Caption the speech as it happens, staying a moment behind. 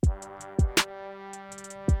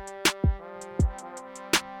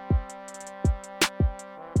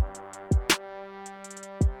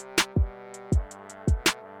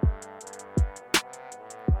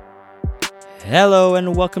Hello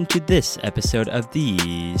and welcome to this episode of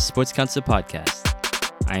the Sports Council Podcast.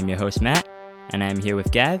 I'm your host Matt, and I'm here with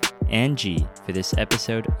Gav and G for this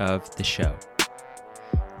episode of the show.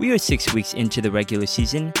 We are 6 weeks into the regular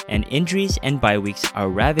season, and injuries and bye weeks are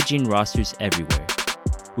ravaging rosters everywhere.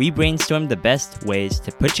 We brainstormed the best ways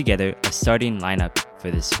to put together a starting lineup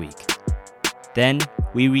for this week. Then,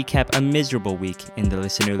 we recap a miserable week in the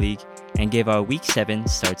Listener League and give our Week 7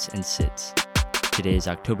 starts and sits. Today is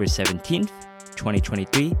October 17th,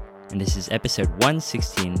 2023, and this is episode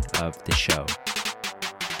 116 of the show.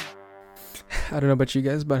 I don't know about you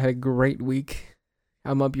guys, but I had a great week.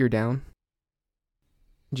 I'm up, you're down.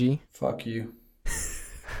 G? Fuck you.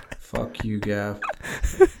 Fuck you, Gav.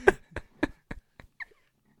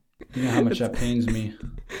 You know how much that pains me.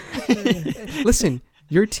 Listen,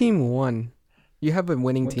 your team won. You have a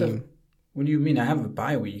winning team. What do you mean? I have a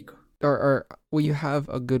bye week. Well, you have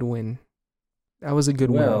a good win. That was a good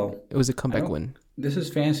win. It was a comeback win. This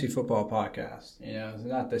is Fantasy Football Podcast. You know, it's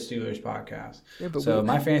not the Steelers podcast. Yeah, but so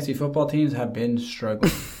my fantasy football teams have been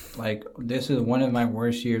struggling. Like, this is one of my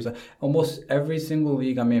worst years. Almost every single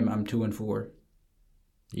league I'm in, I'm 2-4.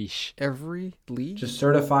 Yeesh. Every league? Just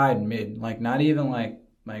certified mid. Like, not even like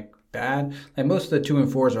bad. Like, most of the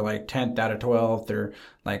 2-4s are like 10th out of 12th or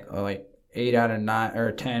like 8 out of 9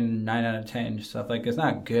 or 10, 9 out of 10 stuff. Like, it's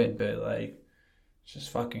not good, but like, it's just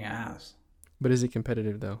fucking ass. But is it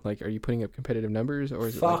competitive though? Like, are you putting up competitive numbers or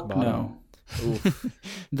is it Fuck like bottom? No.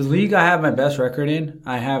 The league I have my best record in,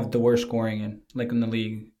 I have the worst scoring in. Like, in the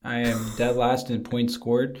league, I am dead last in points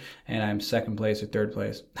scored, and I'm second place or third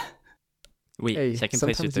place. Wait, hey, second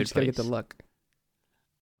place or third place? Sometimes you just gotta get the luck.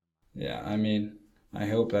 Yeah, I mean, I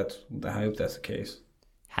hope that's the case.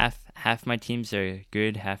 Half my teams are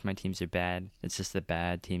good, half my teams are bad. It's just the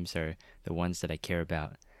bad teams are the ones that I care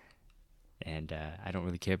about, and I don't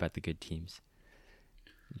really care about the good teams.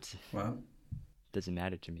 Well, doesn't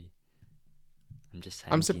matter to me.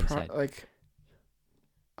 I'm surprised. Like,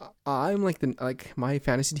 I'm like my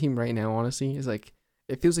fantasy team right now. Honestly, is like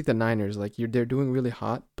it feels like the Niners. Like they're doing really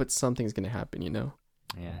hot, but something's gonna happen. You know.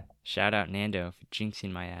 Yeah. Shout out Nando for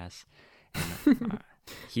jinxing my ass. And,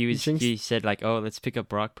 he said like, oh, let's pick up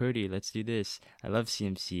Brock Purdy. Let's do this. I love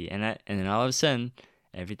CMC, and then all of a sudden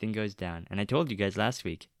everything goes down. And I told you guys last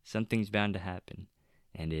week something's bound to happen.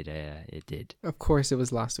 And it did. Of course, it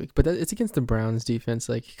was last week, but it's against the Browns defense.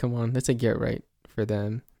 Like, come on, that's a get right for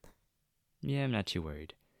them. Yeah, I'm not too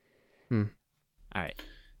worried. All right,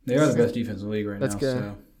 they are the best defense in the league right Let's now. go.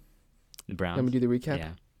 So the Browns. Let me do the recap.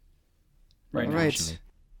 Yeah. Right All now. right.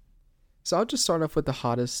 So I'll just start off with the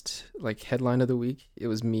hottest headline of the week. It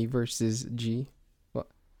was me versus G. Well,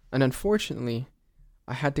 and unfortunately,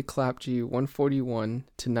 I had to clap G 141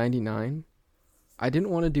 to 99. I didn't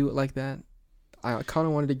want to do it like that. I kind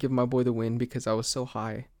of wanted to give my boy the win because I was so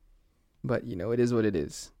high. But, you know, it is what it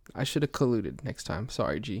is. I should have colluded next time.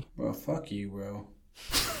 Sorry, G. Well, fuck you, bro.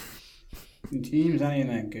 Your team's not even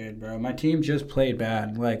that good, bro. My team just played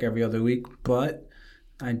bad like every other week, but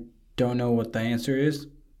I don't know what the answer is.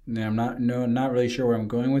 And I'm not really sure where I'm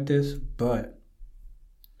going with this, but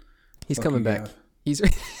he's coming back. He's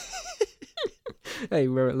Hey,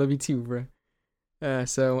 bro, love you too, bro.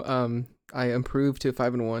 So I improved to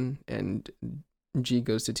 5-1 and G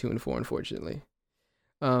goes to 2-4, unfortunately.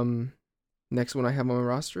 Next one I have on my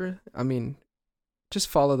roster, I mean, just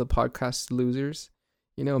follow the podcast losers.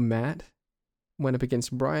 You know, Matt went up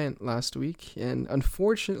against Bryant last week, and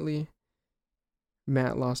unfortunately,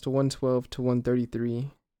 Matt lost 112 to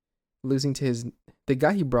 133, losing to the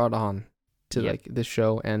guy he brought on to the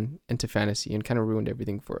show and to fantasy, and kind of ruined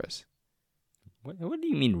everything for us. What do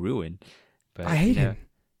you mean ruin? But I hate him,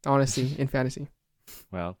 honestly, in fantasy.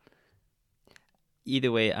 Well,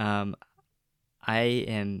 either way, I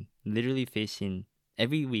am literally facing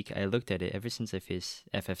every week. I looked at it ever since I faced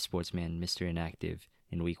FF Sportsman, Mr. Inactive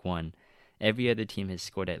in week 1. Every other team has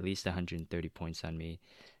scored at least 130 points on me,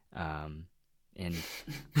 and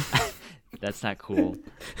that's not cool.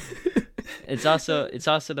 It's also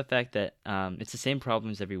the fact that it's the same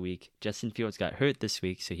problems every week. Justin Fields got hurt this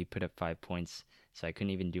week, so he put up 5 points. So I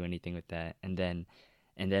couldn't even do anything with that. And then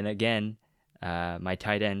again, my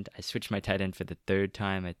tight end. I switched my tight end for the third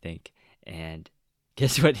time, I think. And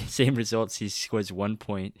guess what? Same results. He scores 1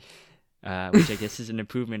 point, which I guess is an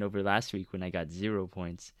improvement over last week when I got 0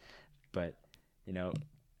 points. But you know,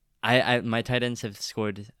 my tight ends have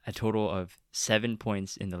scored a total of 7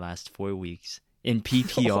 points in the last 4 weeks in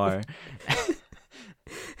PPR.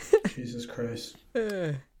 Jesus Christ.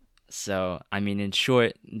 So, I mean, in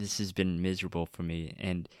short, this has been miserable for me.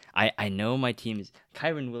 And I know my team is...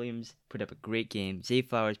 Kyron Williams put up a great game. Zay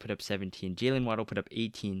Flowers put up 17. Jalen Waddle put up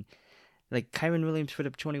 18. Like, Kyron Williams put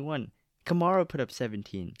up 21. Kamara put up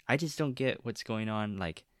 17. I just don't get what's going on.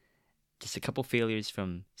 Like, just a couple failures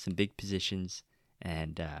from some big positions,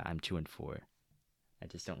 and I'm 2-4. I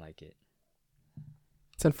just don't like it.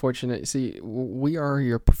 It's unfortunate. See, we are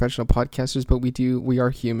your professional podcasters, but we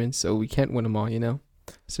are humans, so we can't win them all, you know?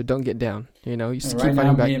 So don't get down, you know? You just keep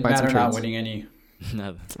fighting back, me and find Matt some are not trades. winning any.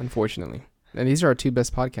 No. Unfortunately. And these are our two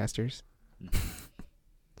best podcasters.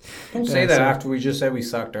 Don't say that after we just said we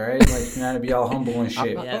sucked, all right? Like, you're not to be all humble and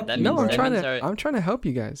shit. Yeah, that No, means- I'm trying to help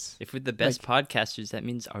you guys. If we're the best podcasters, that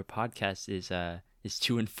means our podcast is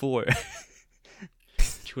 2-4.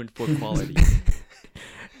 2-4 quality.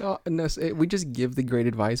 No, we just give the great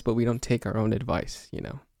advice, but we don't take our own advice, you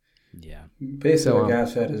know? Yeah. Basically, what Gav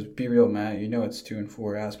said is, be real, Matt. You know it's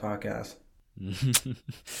 2-4 ass podcast.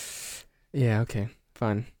 Yeah, okay,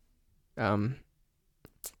 fine.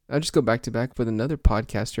 I'll just go back to back with another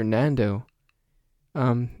podcaster, Nando.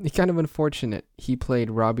 It's kind of unfortunate. He played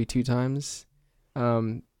Robbie 2 times.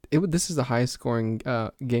 This is the highest scoring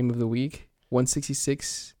game of the week.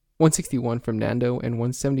 161 from Nando, and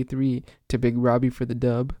 173 to Big Robbie for the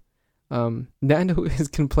dub. Nando is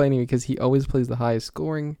complaining because he always plays the highest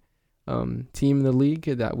scoring team in the league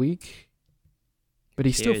that week. But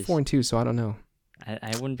he's still 4-2, so I don't know.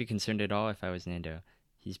 I wouldn't be concerned at all if I was Nando.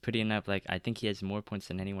 He's putting up, like, I think he has more points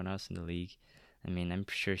than anyone else in the league. I mean, I'm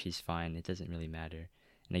sure he's fine. It doesn't really matter.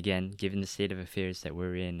 And again, given the state of affairs that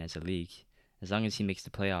we're in as a league, as long as he makes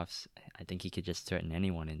the playoffs, I think he could just threaten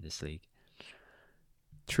anyone in this league.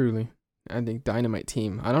 Truly. I think dynamite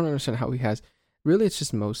team. I don't understand how he has. Really, it's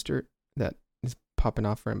just Mostert that is popping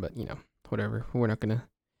off for him, but, you know, whatever. We're not going to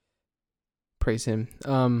praise him.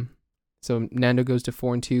 So Nando goes to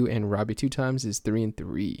 4-2, and Robbie 2 times is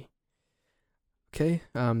 3-3. Okay,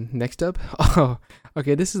 next up. Oh,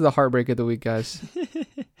 okay, this is the heartbreak of the week, guys.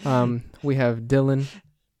 We have Dylan,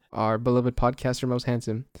 our beloved podcaster, most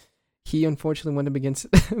handsome. He unfortunately went up against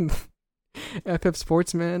FF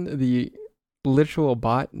Sportsman, the literal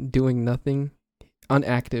bot, doing nothing,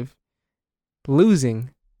 unactive, losing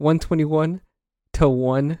 121 to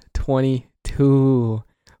 122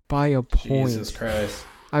 by a point. Jesus Christ.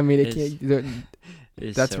 I mean, It's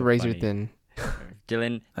that's so razor funny. thin.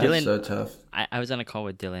 Dylan, That's so tough. I was on a call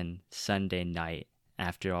with Dylan Sunday night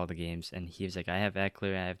after all the games, and he was like, I have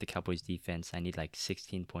Eckler, I have the Cowboys defense, I need like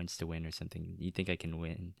 16 points to win or something. You think I can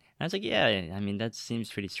win? And I was like, yeah, I mean, that seems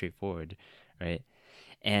pretty straightforward, right?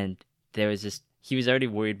 And there was this, he was already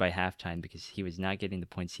worried by halftime because he was not getting the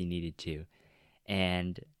points he needed to.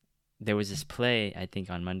 And there was this play, I think,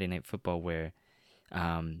 on Monday Night Football where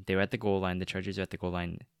they were at the goal line, the Chargers are at the goal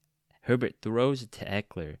line. Herbert throws it to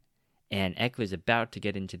Eckler, and Eckler's about to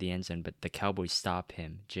get into the end zone, but the Cowboys stop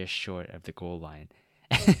him just short of the goal line.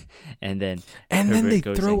 and then Herbert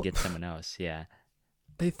goes and gets someone else. Yeah.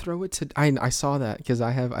 They throw it to... I saw that because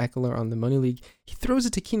I have Eckler on the Money League. He throws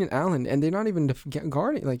it to Keenan Allen, and they're not even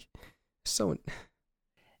guarding. Like, so...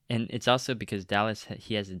 And it's also because Dallas,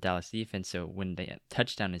 he has a Dallas defense, so when the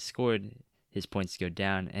touchdown is scored, his points go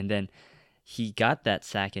down. And then he got that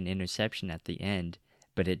sack and interception at the end,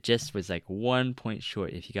 but it just was like 1 point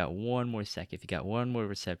short. If he got one more sack, if he got one more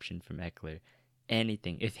reception from Eckler,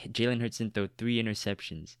 anything. If Jalen Hurts didn't throw 3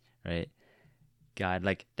 interceptions, right? God,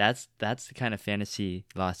 like that's the kind of fantasy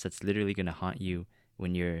loss that's literally going to haunt you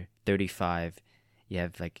when you're 35, you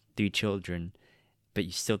have like 3 children, but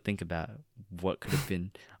you still think about what could have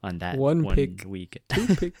been on that one pick, week.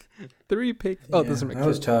 2 pick, 3 pick. Oh, yeah, that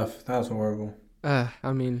was tough. That was horrible.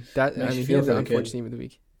 I mean, he was the unfortunate team of the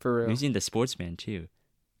week. For real. Losing the Sportsman, too.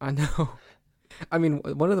 I know. I mean,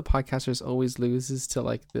 one of the podcasters always loses to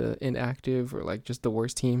like the inactive or like just the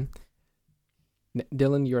worst team.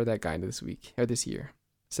 Dylan, you're that guy this week or this year.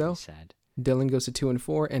 So sad. Dylan goes to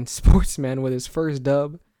 2-4, and Sportsman with his first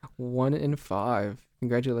dub, 1-5.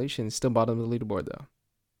 Congratulations. Still bottom of the leaderboard though.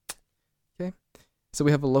 Okay. So we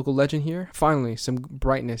have a local legend here. Finally, some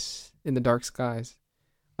brightness in the dark skies.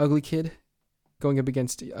 Ugly Kid going up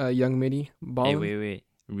against Young Midi. Hey, wait.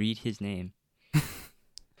 Read his name.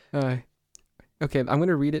 Okay, I'm going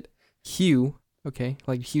to read it. Hugh, okay,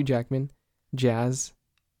 like Hugh Jackman. Jazz,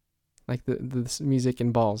 like the music,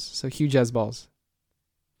 and balls. So Hugh Jazz Balls.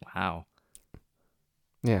 Wow.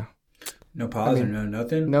 Yeah. No pause or no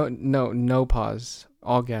nothing? No pause.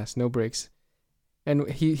 All gas, no breaks. And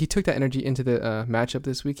he took that energy into the matchup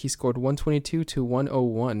this week. He scored 122 to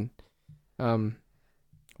 101.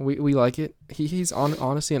 We like it. He's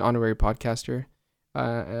honestly an honorary podcaster.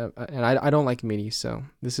 And I don't like Mini, so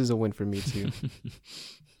this is a win for me too.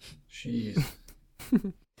 Jeez.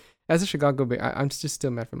 As a Chicago Bear, I'm just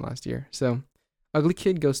still mad from last year. So Ugly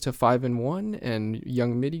Kid goes to 5-1, and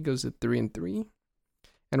Young Midi goes to 3-3.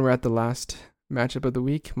 And we're at the last matchup of the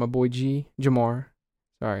week. My boy Jamar.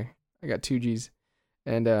 Sorry, I got 2 G's.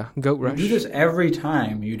 And Goat Rush. You do this every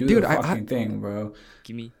time. You do Dude, the fucking thing, bro.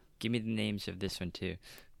 Give me the names of this one too.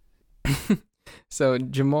 So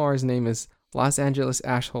Jamar's name is Los Angeles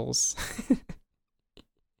Ashholes.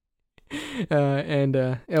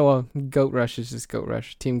 Goat Rush is just Goat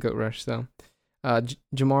Rush. Team Goat Rush. So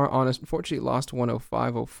Jamar unfortunately lost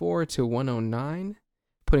 105.04 to 109,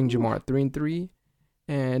 putting Jamar at 3-3,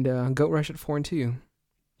 and Goat Rush at 4-2.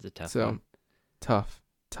 It's a tough one.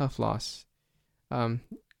 Tough loss. And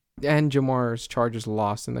Jamar's Chargers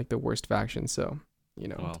lost in like the worst faction, so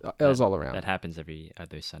it was all around. That happens every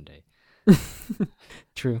other Sunday.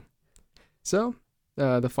 True. So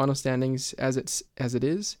the final standings as it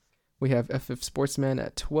is, we have FF Sportsman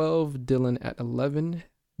at 12, Dylan at 11,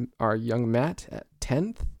 our young Matt at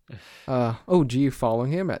 10th, OG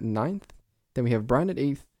following him at 9th. Then we have Brian at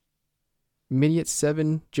 8th, Mini at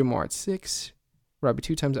 7, Jamar at 6, Robbie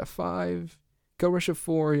 2 times at 5, Go Rush at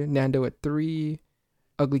 4, Nando at 3,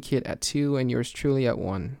 Ugly Kid at 2, and yours truly at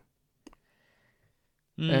 1.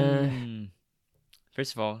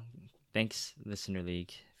 First of all, thanks, Listener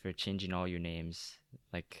League, for changing all your names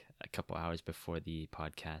like a couple hours before the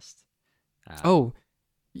podcast.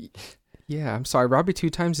 Yeah, I'm sorry. Robbie 2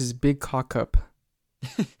 times is Big Cock Up.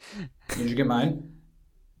 Did you get mine?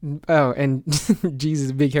 Oh, and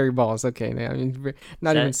Jesus, Big Hairy Balls. Okay, I mean,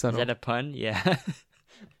 not even subtle. Is that a pun? Yeah.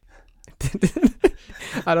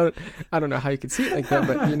 I don't know how you could see it like that,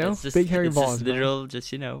 but Big Hairy Balls. Just literal,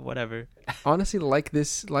 just whatever. Honestly, like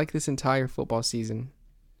this entire football season.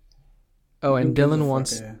 Oh, and Dylan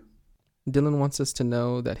wants us to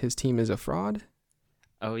know that his team is a fraud.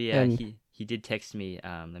 Oh yeah, and he did text me.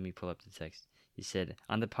 Let me pull up the text. He said,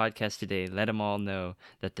 on the podcast today, let them all know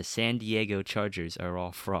that the San Diego Chargers are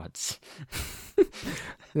all frauds.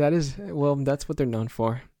 That's what they're known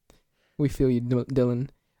for. We feel you, Dylan.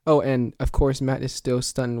 Oh, and of course, Matt is still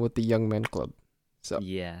stunned with the Young Men Club. So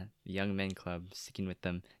yeah, the Young Men Club, sticking with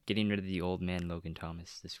them, getting rid of the old man Logan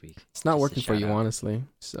Thomas this week. It's not working for you, honestly.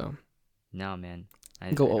 So no, man.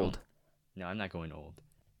 Go old. No, I'm not going old.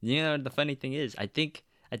 The funny thing is, I think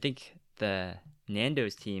the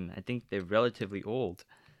Nando's team, I think they're relatively old,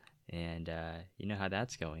 and you know how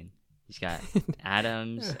that's going. He's got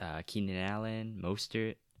Adams, Keenan Allen,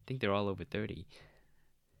 Mostert. I think they're all over 30.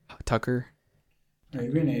 Tucker. Are you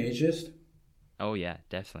being ageist? Oh yeah,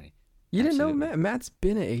 definitely. You Absolutely. Didn't know Matt's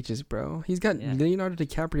been an ageist, bro. He's got Leonardo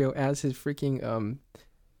DiCaprio as his freaking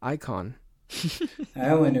icon. I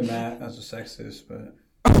only knew Matt as a sexist, but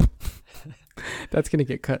that's gonna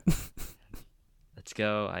get cut. Let's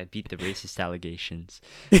go. I beat the racist allegations.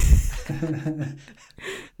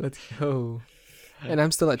 Let's go. And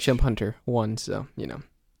I'm still at Chimp Hunter 1, so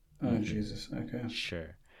Oh Jesus. Okay.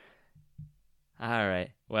 Sure. All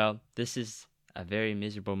right. Well, this is a very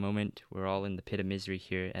miserable moment. We're all in the pit of misery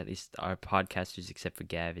here. At least our podcasters, except for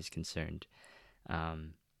Gav, is concerned.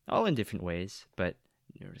 All in different ways, but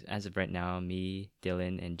as of right now, me,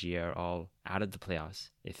 Dylan, and Gia are all out of the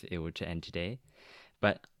playoffs if it were to end today.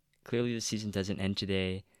 But clearly the season doesn't end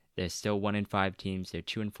today. There's still 1-5 teams. There are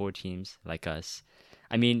 2-4 teams like us.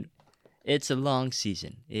 I mean, it's a long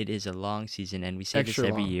season. It is a long season, and we say Extra this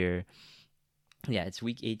every long. year. Yeah, it's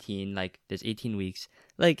week 18. Like, there's 18 weeks.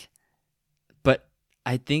 But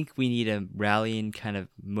I think we need a rallying kind of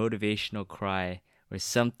motivational cry or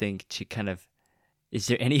something to kind of, is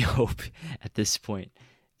there any hope at this point?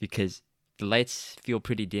 Because the lights feel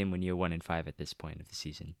pretty dim when you're 1-5 at this point of the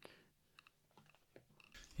season.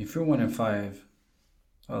 If you're 1-5,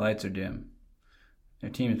 the lights are dim.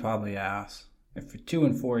 Your team is probably ass. If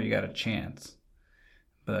you're 2-4, you got a chance.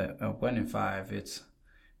 But at 1-5, it's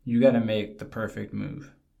you got to make the perfect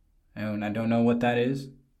move. And I don't know what that is.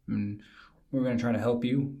 We're going to try to help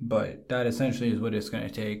you, but that essentially is what it's going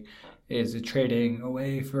to take. Is it trading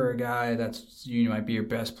away for a guy that's might be your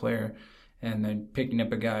best player, and then picking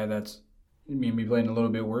up a guy that's maybe playing a little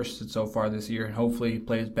bit worse so far this year, and hopefully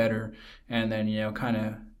plays better, and then kind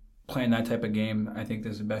of playing that type of game. I think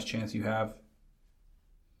this is the best chance you have.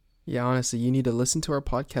 Yeah, honestly, you need to listen to our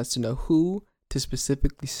podcast to know who to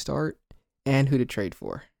specifically start and who to trade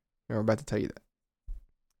for. And we're about to tell you that.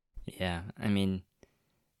 Yeah, I mean,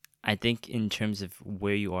 I think in terms of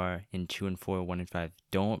where you are in 2-4, 1-5,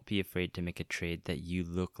 don't be afraid to make a trade that you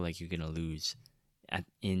look like you're gonna lose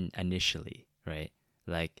initially, right?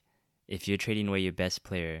 Like, if you're trading away your best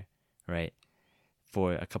player, right,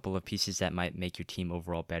 for a couple of pieces that might make your team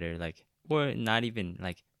overall better, or not even,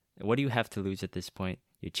 what do you have to lose at this point?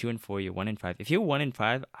 You're 2-4, you're 1-5. If you're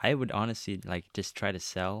 1-5, I would honestly just try to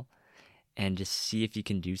sell and just see if you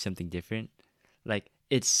can do something different.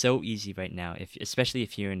 It's so easy right now, especially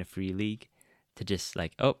if you're in a free league, to just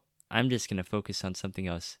like, oh, I'm just gonna focus on something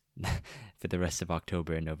else for the rest of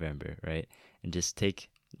October and November, right? And just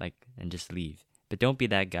and just leave. But don't be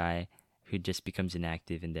that guy who just becomes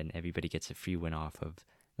inactive and then everybody gets a free win off of.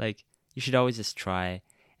 Like, you should always just try,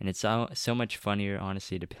 and it's so much funnier,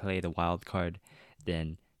 honestly, to play the wild card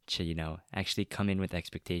than to, actually come in with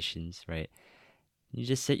expectations, right? You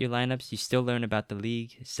just set your lineups, you still learn about the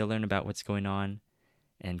league, still learn about what's going on,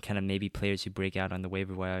 and kind of maybe players who break out on the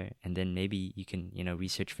waiver wire, and then maybe you can,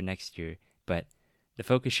 research for next year. But the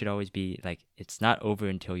focus should always be like, it's not over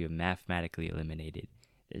until you're mathematically eliminated.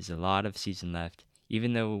 There's a lot of season left.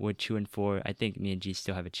 Even though we're 2-4, I think me and G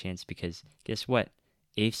still have a chance because guess what?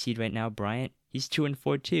 8th seed right now, Bryant, he's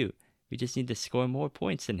 2-4 too. We just need to score more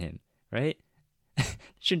points than him, right? It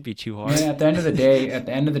shouldn't be too hard. Yeah, at the end of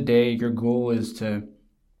the day, your goal is to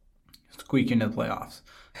squeak into the playoffs.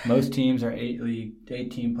 Most teams are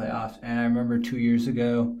 8-team playoffs, and I remember 2 years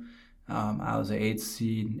ago, I was an 8th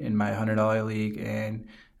seed in my $100 league, and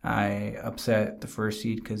I upset the first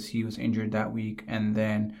seed because he was injured that week, and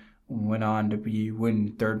then went on to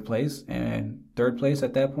win third place. And third place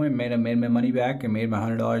at that point made my money back and made my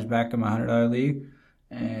 $100 back in my $100 league,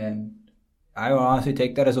 and I would honestly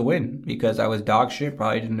take that as a win because I was dog shit,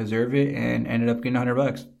 probably didn't deserve it, and ended up getting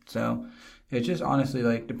 $100. So it just honestly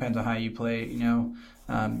like depends on how you play.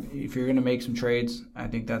 If you're gonna make some trades, I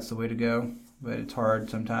think that's the way to go. But it's hard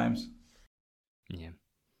sometimes. Yeah,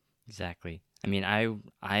 exactly. I mean, I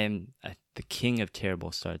am the king of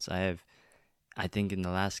terrible starts. I think in the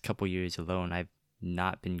last couple years alone, I've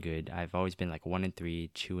not been good. I've always been like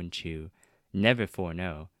 1-3, 2-2, never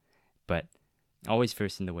 4-0, but always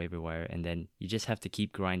first in the waiver wire. And then you just have to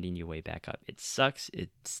keep grinding your way back up. It sucks.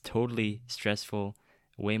 It's totally stressful,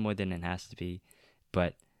 way more than it has to be.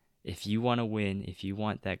 But if you want to win, if you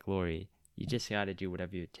want that glory, you just got to do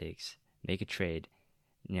whatever it takes. Make a trade,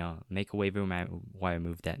 make a waiver wire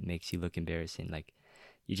move that makes you look embarrassing. Like,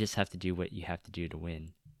 you just have to do what you have to do to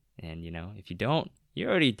win. And, if you don't,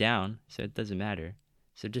 you're already down, so it doesn't matter.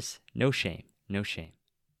 So just no shame, no shame.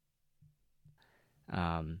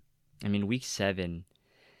 I mean, week 7,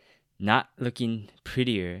 not looking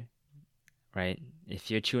prettier, right?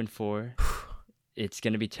 If you're 2-4, it's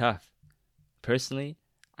going to be tough. Personally,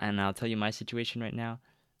 and I'll tell you my situation right now,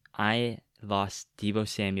 I lost Deebo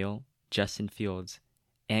Samuel, Justin Fields,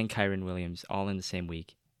 and Kyron Williams all in the same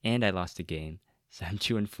week, and I lost a game. So I'm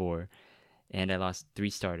 2-4, and I lost 3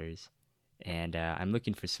 starters, and I'm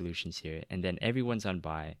looking for solutions here. And then everyone's on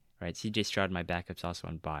bye, right? CJ Stroud, my backup's also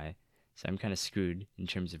on bye, so I'm kind of screwed in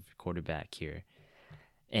terms of quarterback here.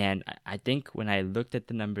 And I think when I looked at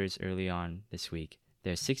the numbers early on this week,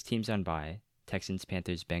 there are 6 teams on bye: Texans,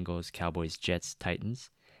 Panthers, Bengals, Cowboys, Jets, Titans.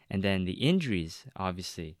 And then the injuries,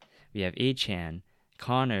 obviously, we have Achane,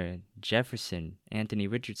 Connor, Jefferson, Anthony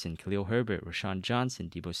Richardson, Khalil Herbert, Rashawn Johnson,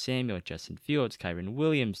 Deebo Samuel, Justin Fields, Kyron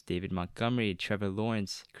Williams, David Montgomery, Trevor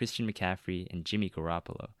Lawrence, Christian McCaffrey, and Jimmy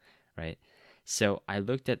Garoppolo, right? So I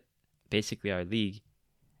looked at basically our league,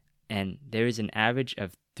 and there is an average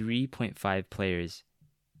of 3.5 players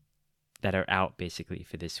that are out basically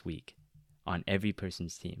for this week on every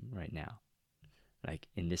person's team right now, like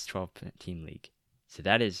in this 12-team league. So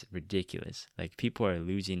that is ridiculous. Like, people are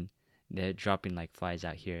losing. They're dropping like flies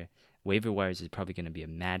out here. Waiver wires is probably going to be a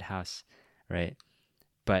madhouse, right?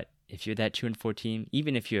 But if you're that 2-4 team,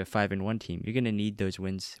 even if you're a 5-1 team, you're going to need those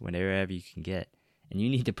wins whenever you can get. And you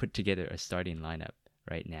need to put together a starting lineup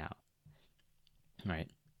right now, right?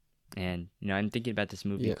 And, I'm thinking about this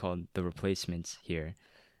movie called The Replacements here.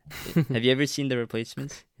 Have you ever seen The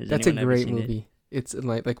Replacements? That's a great movie. It's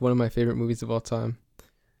like one of my favorite movies of all time.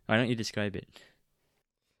 Why don't you describe it?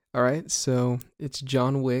 All right, so it's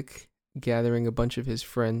John Wick gathering a bunch of his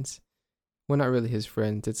friends. Well, not really his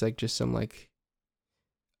friends. It's like just some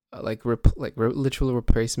literal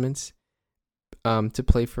replacements to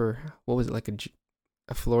play for, what was it, like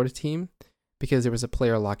a Florida team, because there was a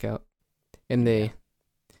player lockout, and they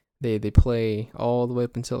play all the way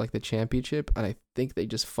up until like the championship, and I think they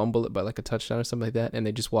just fumble it by like a touchdown or something like that, and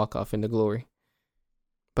they just walk off into glory.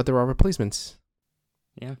 But there are replacements.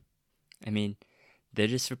 Yeah, I mean, they're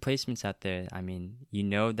just replacements out there. I mean,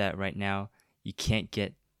 that right now you can't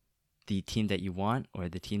get the team that you want, or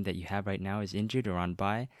the team that you have right now is injured or on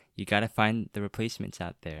bye. You got to find the replacements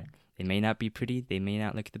out there. They may not be pretty, they may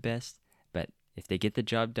not look the best, but if they get the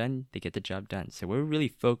job done, they get the job done. So we're really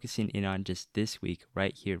focusing in on just this week,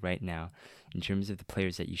 right here, right now, in terms of the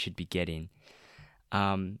players that you should be getting.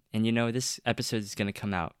 And this episode is going to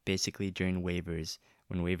come out basically during waivers,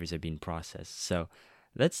 when waivers are being processed. So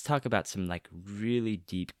let's talk about some like really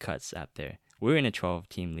deep cuts out there. We're in a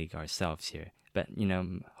 12-team league ourselves here, but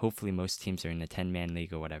hopefully most teams are in a 10-man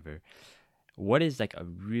league or whatever. what is like a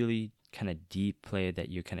really kind of deep player that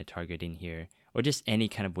you're kind of targeting here, or just any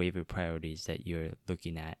kind of waiver priorities that you're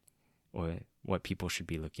looking at, or what people should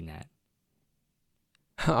be looking at?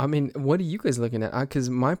 I mean, what are you guys looking at? Because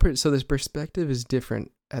so this perspective is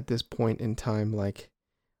different at this point in time. Like,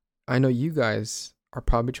 I know you guys are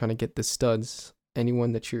probably trying to get the studs.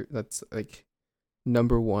 Anyone that's like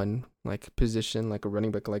number one, like position, like a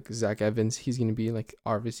running back, like Zach Evans. He's gonna be like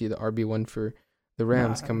obviously the RB1 for the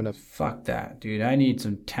Rams coming up. Fuck that, dude. I need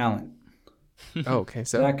some talent. Oh, okay.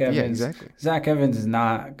 So Zach Evans, yeah, exactly. Zach Evans is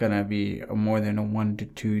not gonna be more than a 1 to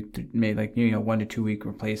 2, maybe like 1 to 2 week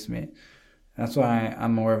replacement. That's why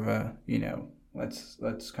I'm more of a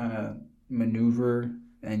let's kind of maneuver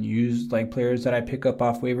and use like players that I pick up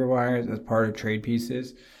off waiver wires as part of trade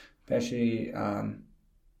pieces, especially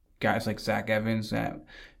guys like Zach Evans.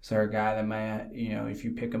 That's our guy that might, if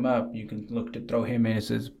you pick him up, you can look to throw him in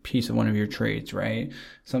as a piece of one of your trades, right?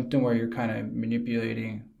 Something where you're kind of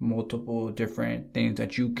manipulating multiple different things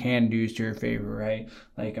that you can use to your favor, right?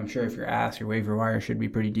 Like, I'm sure if you're asked, your waiver wire should be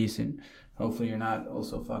pretty decent. Hopefully you're not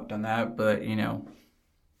also fucked on that, but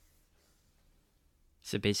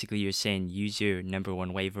So basically you're saying use your number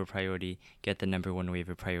one waiver priority, get the number one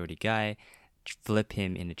waiver priority guy, flip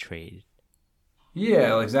him in a trade.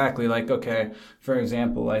 Yeah, exactly. Like, okay, for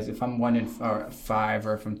example, like if I'm 1-5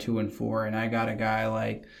 or if I'm 2-4 and I got a guy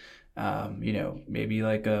like, maybe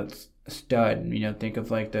like a stud, think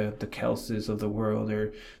of like the Kelces of the world,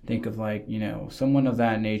 or think of like, someone of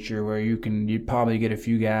that nature where you'd probably get a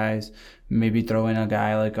few guys, maybe throw in a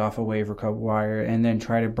guy like off a waiver wire, and then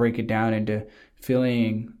try to break it down into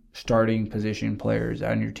filling starting position players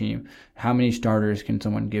on your team. How many starters can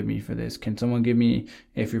someone give me for this? Can someone give me,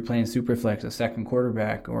 if you're playing Superflex, a second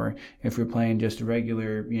quarterback, or if you're playing just a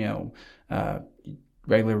regular,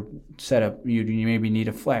 regular setup, you maybe need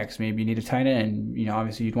a flex, maybe you need a tight end.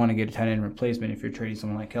 Obviously you'd want to get a tight end replacement if you're trading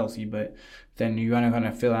someone like Kelsey, but then you want to kind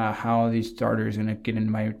of fill out how these starters are going to get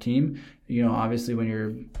into my team. Obviously when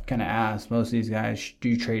you're kind of asked, most of these guys do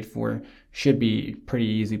you trade for should be pretty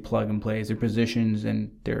easy plug and plays. Their positions and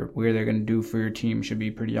where they're going to do for your team should be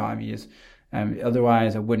pretty obvious.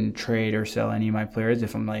 Otherwise, I wouldn't trade or sell any of my players.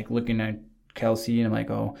 If I'm like looking at Kelsey and I'm like,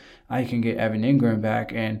 oh, I can get Evan Ingram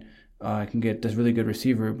back and I can get this really good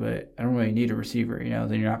receiver, but I don't really need a receiver.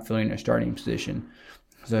 Then you're not filling a starting position.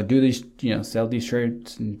 So do these, sell these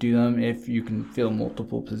trades and do them if you can fill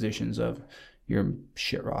multiple positions of your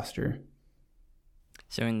shit roster.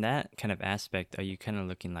 So in that kind of aspect, are you kind of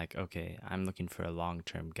looking like, okay, I'm looking for a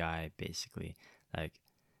long-term guy, basically. Like,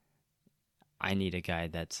 I need a guy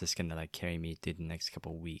that's just going to like carry me through the next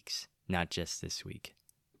couple of weeks, not just this week.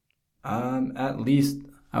 At least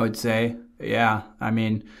I would say, yeah. I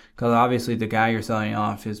mean, because obviously the guy you're selling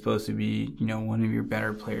off is supposed to be, one of your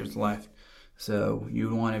better players left. So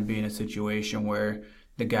you want to be in a situation where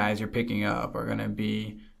the guys you're picking up are going to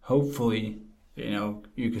be, hopefully,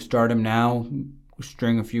 you can start them now,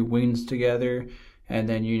 string a few wins together, and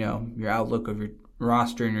then your outlook of your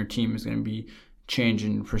roster and your team is going to be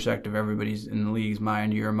changing perspective. Everybody's in the league's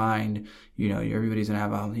mind, your mind, everybody's going to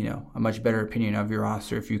have a much better opinion of your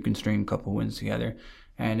roster if you can string a couple wins together.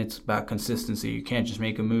 And it's about consistency. You can't just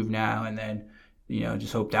make a move now and then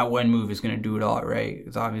just hope that one move is going to do it all, right?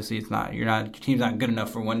 Because obviously it's not. Your team's not good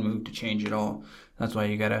enough for one move to change it all. That's why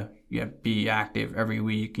you gotta be active every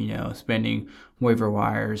week. Spending waiver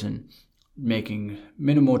wires and making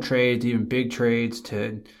minimal trades, even big trades,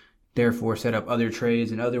 to therefore set up other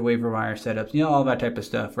trades and other waiver wire setups, all that type of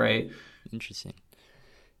stuff, right? Interesting.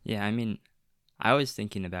 Yeah, I mean, I was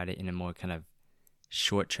thinking about it in a more kind of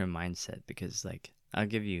short-term mindset because, like, I'll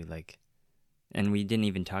give you, like, and we didn't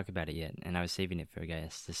even talk about it yet, and I was saving it for,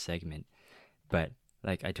 guys, this segment, but,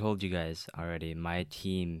 like, I told you guys already, my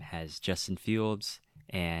team has Justin Fields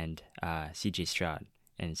and CJ Stroud.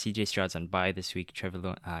 And CJ Stroud's on bye this week.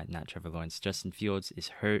 Not Trevor Lawrence. Justin Fields is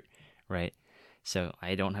hurt, right? So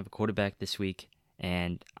I don't have a quarterback this week,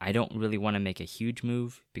 and I don't really want to make a huge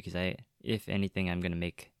move because if anything, I'm going to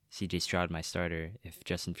make CJ Stroud my starter if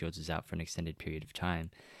Justin Fields is out for an extended period of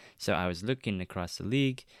time. So I was looking across the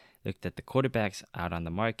league, looked at the quarterbacks out on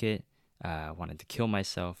the market, wanted to kill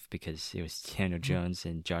myself because it was Daniel Jones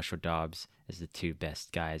and Joshua Dobbs as the two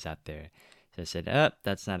best guys out there. So I said,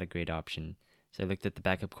 that's not a great option. So I looked at the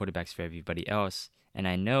backup quarterbacks for everybody else, and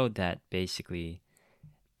I know that basically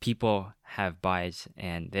people have buys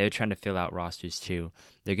and they're trying to fill out rosters too.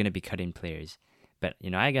 They're going to be cutting players. But,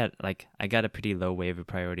 I got a pretty low waiver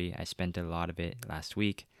priority. I spent a lot of it last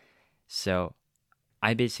week. So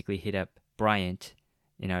I basically hit up Bryant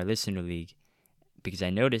in our listener league because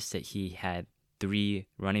I noticed that he had 3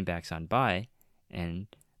 running backs on bye, and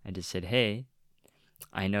I just said, hey,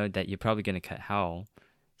 I know that you're probably going to cut Howell.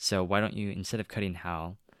 So why don't you, instead of cutting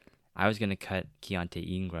Howell, I was going to cut Keontae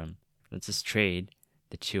Ingram. Let's just trade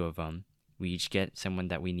the two of them. We each get someone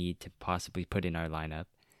that we need to possibly put in our lineup.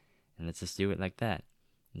 And let's just do it like that.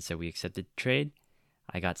 And so we accepted the trade.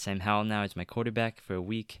 I got Sam Howell now as my quarterback for a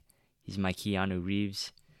week. He's my Keanu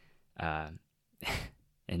Reeves. And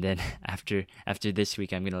then after this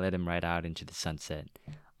week, I'm going to let him ride out into the sunset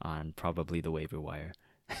on probably the waiver wire.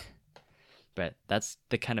 But that's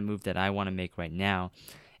the kind of move that I want to make right now.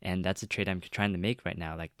 And that's a trade I'm trying to make right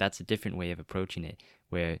now. Like, that's a different way of approaching it,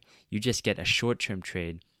 where you just get a short-term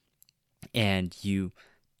trade and you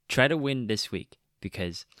try to win this week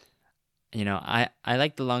because, I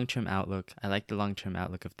like the long-term outlook. I like the long-term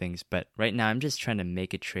outlook of things. But right now, I'm just trying to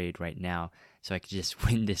make a trade right now so I can just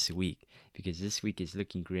win this week, because this week is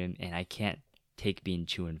looking grim and I can't take being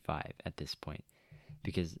 2-5 at this point,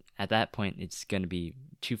 because at that point, it's going to be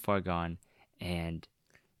too far gone. And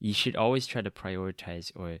you should always try to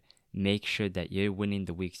prioritize or make sure that you're winning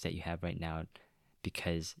the weeks that you have right now,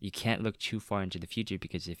 because you can't look too far into the future,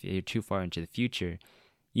 because if you're too far into the future,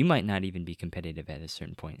 you might not even be competitive at a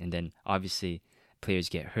certain point. And then obviously players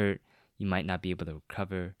get hurt. You might not be able to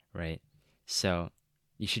recover, right? So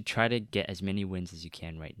you should try to get as many wins as you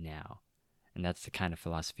can right now. And that's the kind of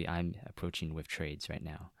philosophy I'm approaching with trades right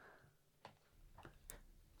now.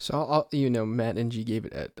 So I'll Matt and G gave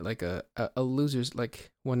it a loser's,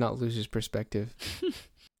 not loser's perspective,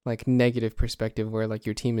 like negative perspective, where like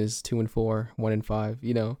your team is 2-4,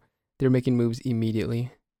 1-5. They're making moves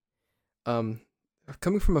immediately.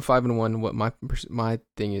 Coming from a 5-1, what my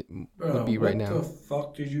thing would be right now. What the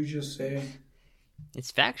fuck did you just say? It's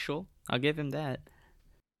factual. I'll give him that.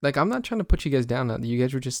 Like, I'm not trying to put you guys down. You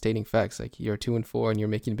guys were just stating facts. Like, you're 2-4 and you're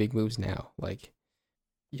making big moves now. Like,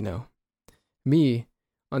 me.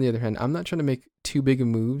 On the other hand, I'm not trying to make too big of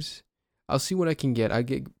moves. I'll see what I can get. I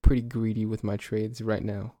get pretty greedy with my trades right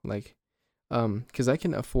now. Like, because I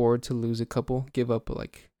can afford to lose a couple, give up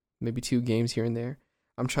like maybe 2 games here and there.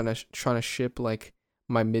 I'm trying to ship like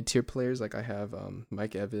my mid-tier players. Like I have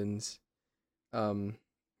Mike Evans,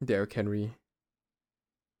 Derrick Henry,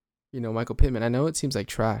 Michael Pittman. I know it seems like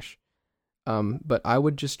trash, but I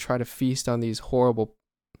would just try to feast on these horrible,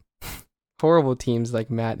 horrible teams like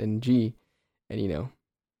Matt and G, and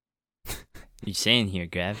You saying here,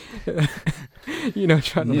 Gav?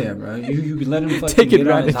 Trying to... Yeah, bro. You let him fucking get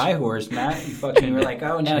on his high horse, Matt. You were like,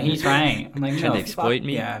 oh, no, he's right. I'm like, trying to exploit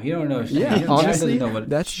me? Yeah, you don't know shit. Yeah, honestly,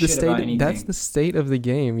 that's the state. That's the state of the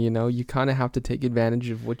game. You kind of have to take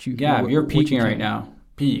advantage of what you. Yeah, you're peaking right now.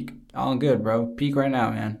 Peak. All good, bro. Peak right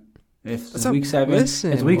now, man. If it's week 7, it's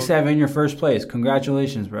week 7, your first place.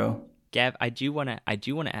 Congratulations, bro. Gav, I do wanna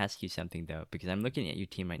ask you something though, because I'm looking at your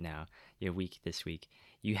team right now. Your week this week.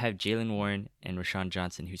 You have Jalen Warren and Rashawn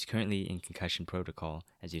Johnson, who's currently in concussion protocol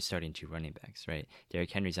as your starting 2 running backs, right?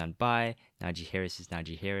 Derrick Henry's on bye. Najee Harris is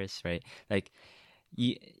Najee Harris, right? Like,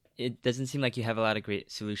 it doesn't seem like you have a lot of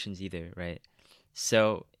great solutions either, right?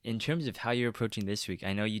 So, in terms of how you're approaching this week,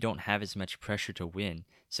 I know you don't have as much pressure to win.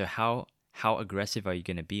 So, how aggressive are you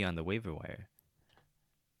going to be on the waiver wire?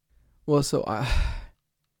 Well, so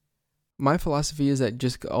my philosophy is that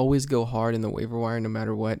just always go hard in the waiver wire, no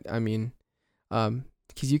matter what. I mean,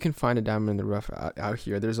 because you can find a diamond in the rough out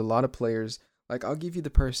here. There's a lot of players. Like, I'll give you the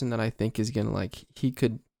person that I think is going to, he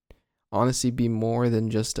could honestly be more than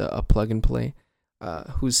just a plug and play,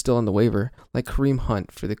 who's still on the waiver, like Kareem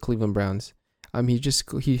Hunt for the Cleveland Browns.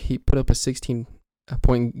 He put up a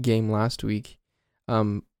 16-point game last week,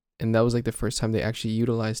 and that was, the first time they actually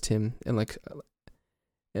utilized him in,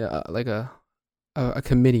 a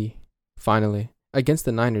committee, finally, against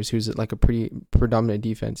the Niners, who's, a pretty predominant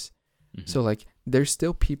defense. Mm-hmm. So, there's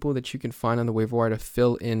still people that you can find on the waiver wire to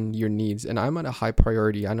fill in your needs. And I'm at a high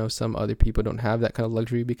priority. I know some other people don't have that kind of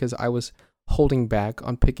luxury because I was holding back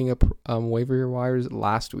on picking up waiver wires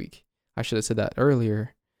last week. I should have said that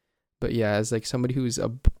earlier. But yeah, as somebody who's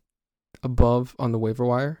above on the waiver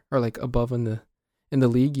wire or above in the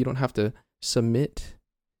league, you don't have to submit,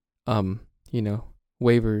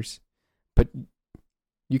 waivers, but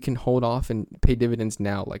you can hold off and pay dividends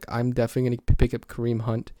now. I'm definitely going to pick up Kareem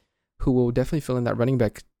Hunt, who will definitely fill in that running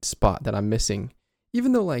back spot that I'm missing.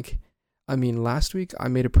 Even though, last week I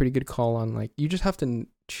made a pretty good call on, you just have to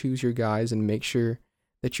choose your guys and make sure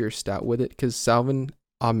that you're stout with it. Because Salvin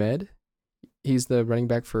Ahmed, he's the running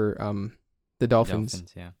back for the Dolphins.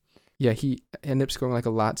 Yeah, he ended up scoring a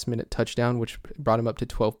last-minute touchdown, which brought him up to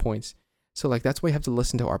 12 points. So, that's why you have to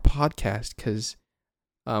listen to our podcast, because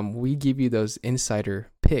we give you those insider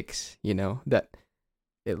picks, that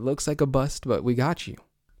it looks like a bust, but we got you.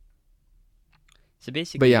 So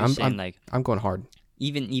basically, but yeah, you're saying I'm going hard.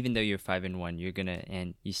 even though you're 5-1, you're gonna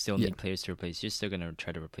and you still Yeah. need players to replace. You're still gonna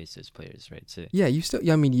try to replace those players, right? So Yeah, you still.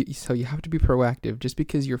 Yeah, I mean, so you have to be proactive. Just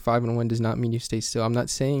because you're 5-1 does not mean you stay still. I'm not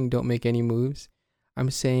saying don't make any moves. I'm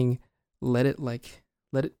saying let it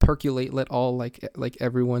let it percolate. Let all like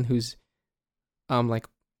everyone who's like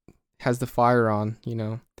has the fire on.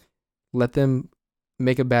 Let them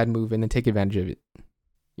make a bad move and then take advantage of it.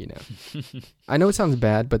 I know it sounds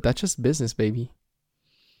bad, but that's just business, baby.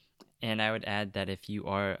 And I would add that if you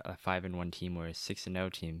are a 5-1 team or a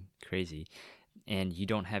 6-0 team, crazy, and you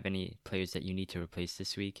don't have any players that you need to replace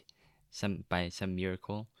this week, by some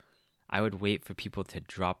miracle, I would wait for people to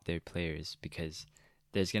drop their players because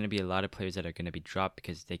there's going to be a lot of players that are going to be dropped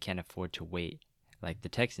because they can't afford to wait. Like the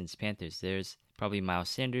Texans, Panthers, there's probably Miles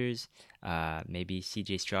Sanders, maybe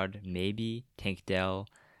CJ Stroud, maybe Tank Dell,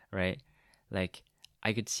 right? Like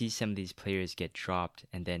I could see some of these players get dropped,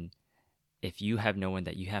 and then if you have no one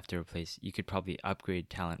that you have to replace, you could probably upgrade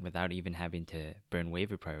talent without even having to burn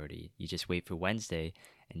waiver priority. You just wait for Wednesday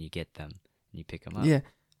and you get them and you pick them up. Yeah,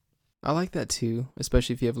 I like that too,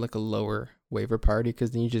 especially if you have like a lower waiver priority,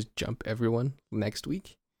 because then you just jump everyone next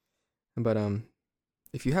week. But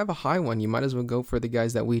if you have a high one, you might as well go for the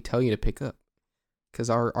guys that we tell you to pick up, because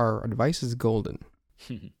our advice is golden.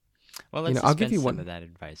 Well, let's I'll give dispense you some one. of that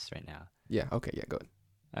advice right now. Yeah. Okay. Yeah. Go ahead.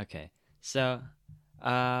 Okay, so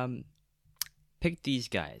pick these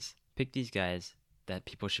guys. Pick these guys that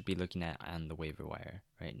people should be looking at on the waiver wire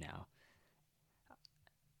right now.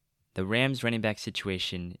 The Rams running back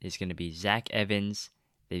situation is going to be Zach Evans.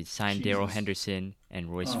 They signed Darrell Jesus. Henderson and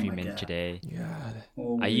Royce Oh my Freeman God. today. God.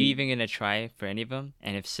 Are you even going to try for any of them?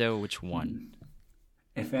 And if so, which one?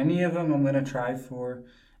 If any of them I'm going to try for,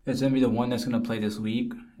 it's going to be the one that's going to play this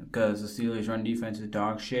week because the Steelers' run defense is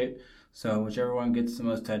dog shit. So whichever one gets the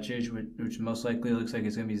most touches, which most likely looks like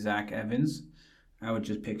it's going to be Zach Evans, I would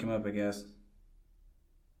just pick him up, I guess.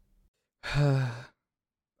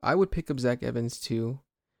 I would pick up Zach Evans too.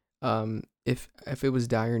 If it was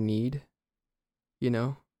dire need,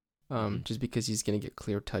 just because he's gonna get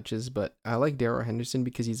clear touches. But I like Darrell Henderson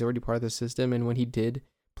because he's already part of the system, and when he did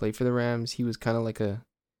play for the Rams, he was kind of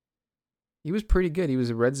he was pretty good. He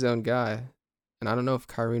was a red zone guy, and I don't know if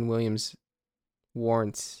Kyren Williams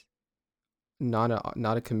warrants not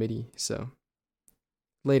a committee. So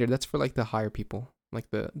later, that's for like the higher people,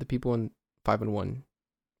 like the people in 5-1,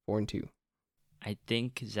 4-2. I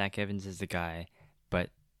think Zach Evans is the guy, but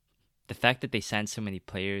the fact that they signed so many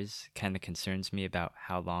players kind of concerns me about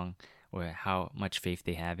how long or how much faith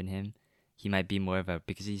they have in him. He might be more of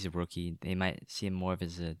because he's a rookie, they might see him more of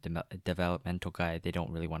as a developmental guy. They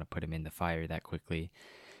don't really want to put him in the fire that quickly.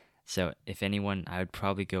 So if anyone, I would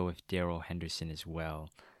probably go with Darrell Henderson as well,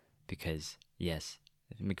 because yes,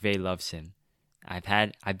 McVay loves him.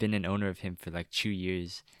 I've been an owner of him for like 2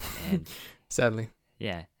 years, and Sadly.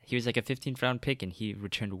 yeah, he was like a 15th round pick, and he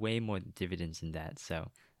returned way more dividends than that. So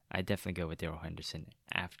I definitely go with Darrell Henderson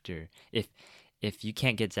after. If you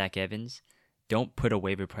can't get Zach Evans, don't put a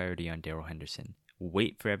waiver priority on Darrell Henderson.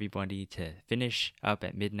 Wait for everybody to finish up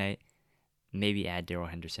at midnight. Maybe add Darrell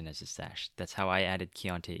Henderson as a stash. That's how I added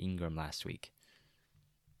Keontae Ingram last week.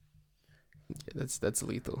 Yeah, that's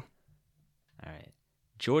lethal. All right.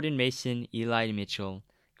 Jordan Mason, Eli Mitchell,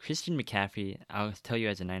 Christian McCaffrey. I'll tell you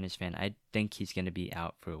as a Niners fan, I think he's going to be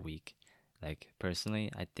out for a week. Like,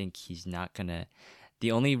 personally, I think he's not going to.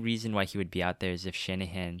 The only reason why he would be out there is if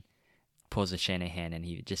Shanahan pulls a Shanahan and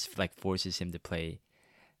he just like forces him to play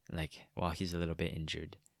like while he's a little bit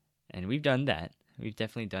injured. And we've done that. We've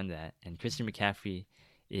definitely done that. And Christian McCaffrey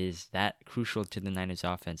is that crucial to the Niners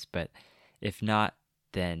offense. But if not,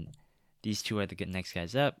 then these two are the next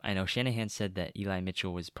guys up. I know Shanahan said that Eli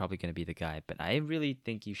Mitchell was probably going to be the guy, but I really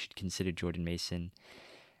think you should consider Jordan Mason.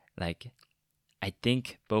 Like, I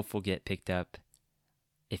think both will get picked up.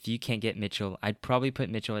 If you can't get Mitchell, I'd probably put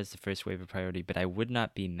Mitchell as the first waiver priority, but I would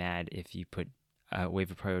not be mad if you put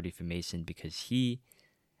waiver priority for Mason because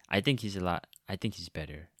I think he's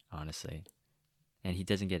better, honestly. And he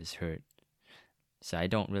doesn't get as hurt. So I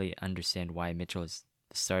don't really understand why Mitchell is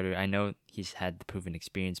the starter. I know he's had the proven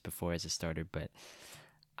experience before as a starter, but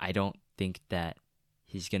I don't think that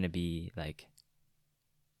he's going to be like,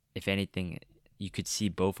 if anything, you could see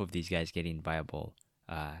both of these guys getting viable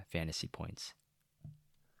fantasy points.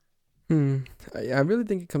 I really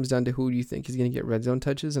think it comes down to who do you think is going to get red zone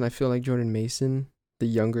touches, and I feel like Jordan Mason, the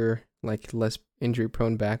younger, like less injury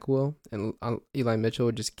prone back will, and Eli Mitchell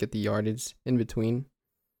would just get the yardage in between.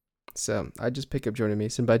 So I just pick up Jordan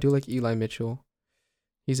Mason, but I do like Eli Mitchell.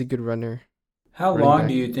 He's a good runner. How long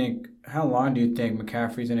do you think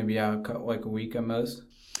McCaffrey's going to be out? Like a week at most?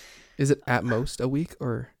 Is it at most a week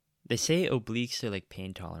or? They say obliques are like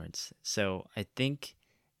pain tolerance. So I think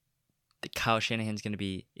Kyle Shanahan's going to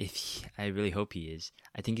be, I really hope he is,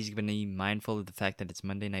 I think he's going to be mindful of the fact that it's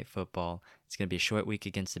Monday Night Football. It's going to be a short week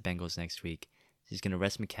against the Bengals next week. He's going to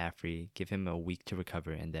rest McCaffrey, give him a week to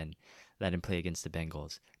recover, and then let him play against the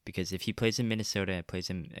Bengals. Because if he plays in Minnesota and plays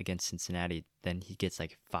him against Cincinnati, then he gets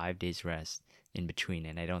like 5 days rest in between,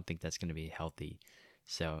 and I don't think that's going to be healthy.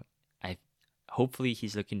 So hopefully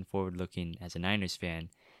he's looking forward-looking as a Niners fan,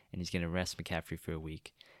 and he's going to rest McCaffrey for a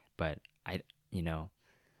week. But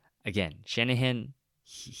again, Shanahan,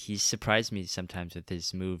 he's surprised me sometimes with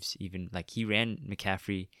his moves. Even like he ran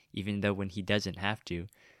McCaffrey, even though when he doesn't have to.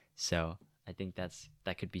 So I think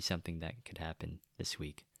that could be something that could happen this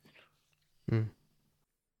week. I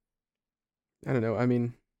don't know. I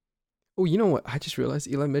mean, oh, you know what? I just realized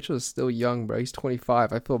Eli Mitchell is still young, bro. He's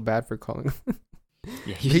 25. I feel bad for calling him.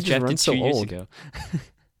 Yeah, he was drafted 2 years ago.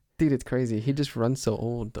 Dude, it's crazy. He just runs so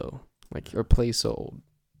old, though. Or plays so old.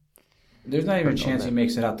 There's not even a chance he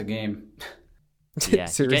makes it out the game. Yeah,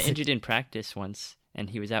 he got injured in practice once,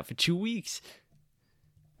 and he was out for 2 weeks.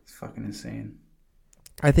 It's fucking insane.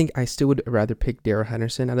 I think I still would rather pick Darrell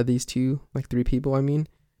Henderson out of these two, like 3 people, I mean.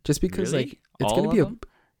 Just because, really? like, it's All going to be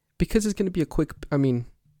because it's going to be a quick, I mean,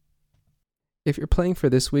 if you're playing for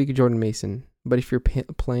this week, Jordan Mason. But if you're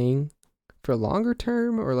playing for a longer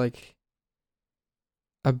term or, like,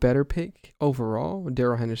 a better pick overall,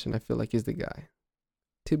 Darrell Henderson, I feel like, is the guy.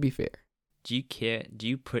 To be fair. Do you care? Do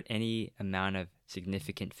you put any amount of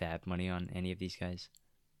significant fab money on any of these guys?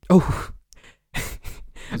 Oh.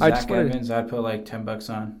 Zach Evans, I'd put like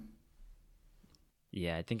 $10 on.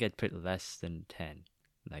 Yeah, I think I'd put less than 10.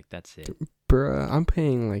 Like, that's it. Bruh, I'm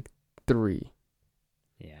paying like 3.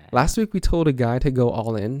 Yeah. Last week we told a guy to go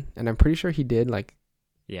all in, and I'm pretty sure he did, like,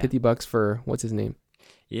 $50 for, what's his name?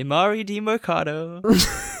 Imari DiMercado.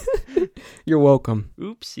 You're welcome.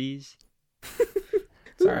 Oopsies.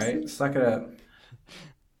 It's all right. Suck it up.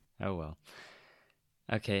 Oh, well.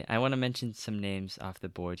 Okay, I want to mention some names off the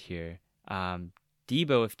board here.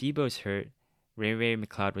 Debo, if Debo's hurt, Ray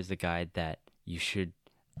McLeod was the guy that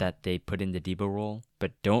they put in the Debo role,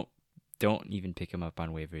 but don't even pick him up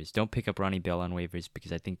on waivers. Don't pick up Ronnie Bell on waivers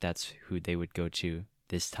because I think that's who they would go to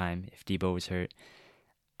this time if Debo was hurt.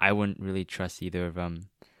 I wouldn't really trust either of them.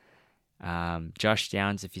 Josh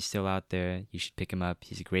Downs, if he's still out there, you should pick him up.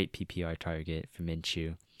 He's a great PPR target for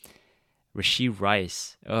Minshew. Rashee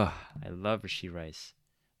Rice. Oh, I love Rashee Rice.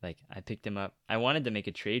 Like, I picked him up. I wanted to make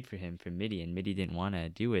a trade for him for Midi, and Midi didn't want to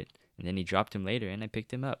do it. And then he dropped him later, and I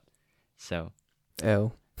picked him up. So,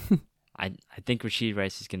 I think Rashee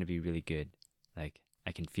Rice is going to be really good. Like,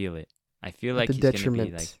 I can feel it. I feel like he's going to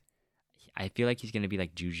be like... I feel like he's going to be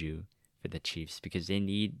like Juju for the Chiefs because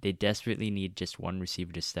they desperately need just one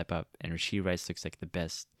receiver to step up, and Rashee Rice looks like the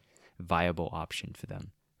best viable option for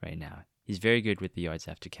them right now. He's very good with the yards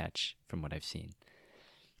after catch from what I've seen.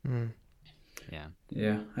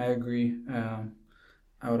 Yeah, I agree.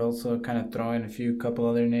 I would also kind of throw in a couple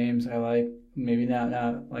other names I like. Maybe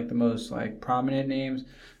not like the most like prominent names,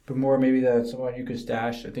 but more maybe that's someone you could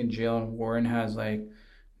stash. I think Jalen Warren has like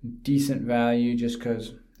decent value just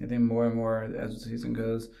because I think more and more as the season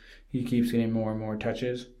goes, he keeps getting more and more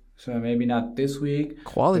touches. So maybe not this week.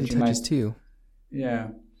 Quality touches too. Yeah.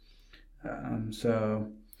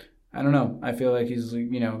 So I don't know. I feel like he's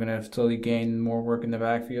going to slowly gain more work in the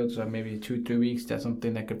backfield. So maybe 2-3 weeks. That's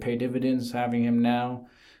something that could pay dividends having him now.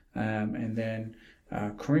 And then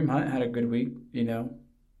Kareem Hunt had a good week.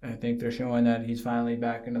 I think they're showing that he's finally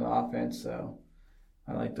back into the offense. So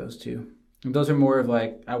I like those two. And those are more of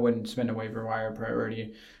like I wouldn't spend a waiver wire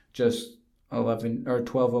priority. Just 11 or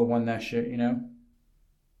 1201 that shit.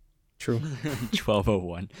 True.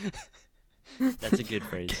 1201. That's a good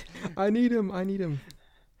phrase. I need him.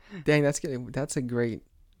 Dang, that's a great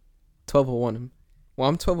 1201. Well,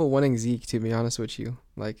 I'm 1201ing Zeke, to be honest with you.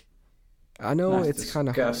 Like, I know that's it's kind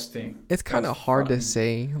of disgusting. It's kind of hard to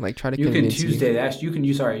say. Like, try to you convince can Tuesday that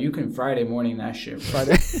you can Friday morning that shit.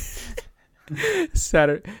 Friday,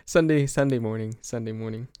 Saturday, Sunday morning.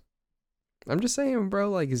 I'm just saying, bro.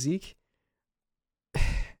 Like Zeke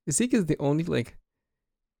is the only like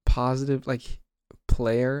positive like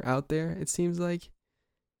player out there. It seems like.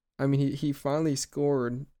 I mean, he finally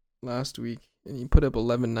scored last week, and he put up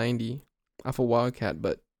 1190 off a Wildcat,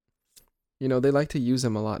 but, they like to use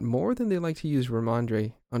him a lot more than they like to use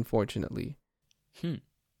Ramondre, unfortunately. Interesting.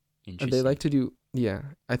 And they like to do,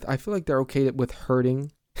 I feel like they're okay with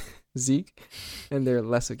hurting Zeke, and they're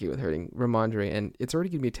less okay with hurting Ramondre, and it's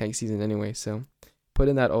already going to be a tank season anyway, so put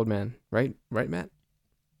in that old man, right, Matt?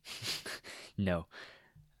 No.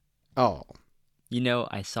 Oh.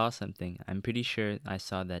 I saw something. I'm pretty sure I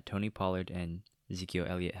saw that Tony Pollard and Ezekiel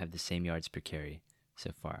Elliott have the same yards per carry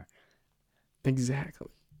so far. Exactly.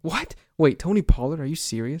 What? Wait, Tony Pollard? Are you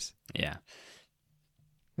serious? Yeah.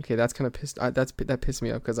 Okay, that's kind of that pissed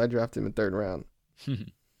me off because I drafted him in third round.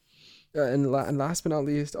 And last but not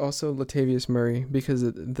least, also Latavius Murray, because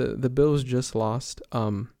the Bills just lost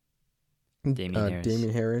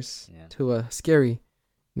Damian Harris to a scary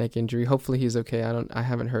neck injury. Hopefully he's okay. I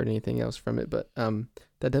haven't heard anything else from it, but that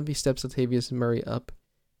definitely steps Latavius Murray up,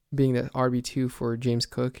 being the RB2 for James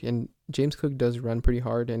Cook, and James Cook does run pretty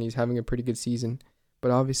hard and he's having a pretty good season,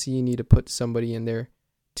 but obviously you need to put somebody in there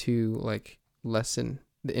to like lessen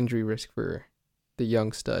the injury risk for the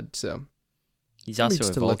young stud. So he's also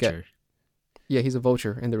a vulture. Yeah, he's a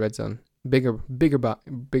vulture in the red zone. Bigger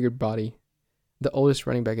body. The oldest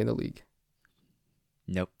running back in the league.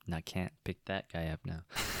 Nope, can't pick that guy up now.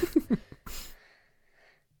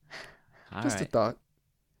 Just a thought.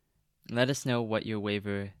 Let us know what your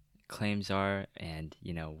waiver claims are, and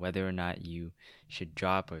whether or not you should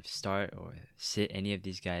drop or start or sit any of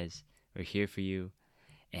these guys. We're here for you,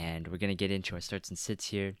 and we're gonna get into our starts and sits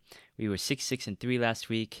here. We were 6-6-3 last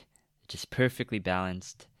week, just perfectly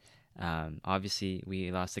balanced. Obviously, we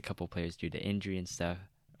lost a couple players due to injury and stuff.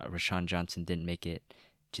 Rashawn Johnson didn't make it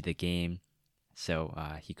to the game, so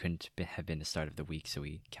he couldn't have been the start of the week, so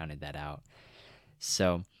we counted that out.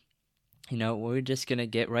 So, we're just going to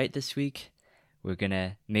get right this week. We're going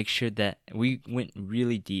to make sure that we went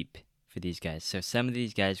really deep for these guys. So some of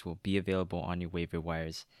these guys will be available on your waiver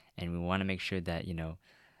wires, and we want to make sure that,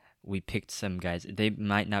 we picked some guys. They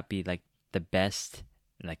might not be like the best,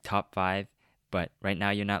 like top 5, but right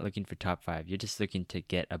now you're not looking for top 5. You're just looking to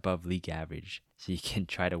get above league average so you can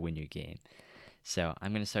try to win your game. So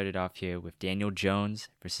I'm going to start it off here with Daniel Jones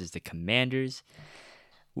versus the Commanders.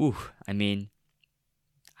 I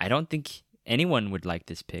don't think anyone would like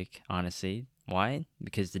this pick, honestly. Why?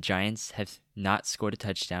 Because the Giants have not scored a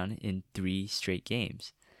touchdown in 3 straight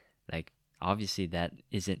games. Like, obviously that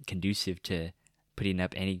isn't conducive to putting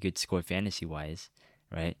up any good score fantasy-wise,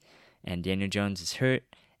 right? And Daniel Jones is hurt,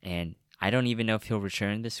 and I don't even know if he'll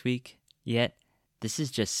return this week yet. This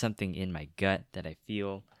is just something in my gut that I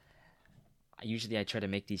feel. Usually I try to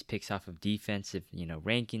make these picks off of defensive,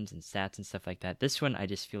 rankings and stats and stuff like that. This one I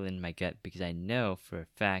just feel in my gut because I know for a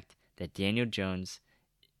fact that Daniel Jones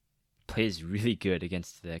plays really good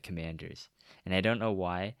against the Commanders. And I don't know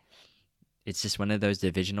why. It's just one of those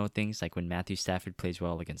divisional things, like when Matthew Stafford plays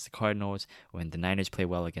well against the Cardinals, or when the Niners play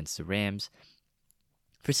well against the Rams.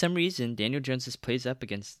 For some reason, Daniel Jones just plays up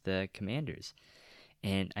against the Commanders.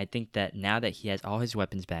 And I think that now that he has all his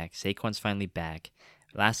weapons back, Saquon's finally back.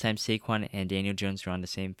 Last time Saquon and Daniel Jones were on the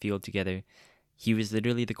same field together, he was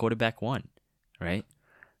literally the quarterback 1, right?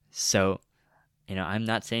 So, I'm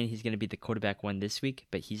not saying he's going to be the quarterback 1 this week,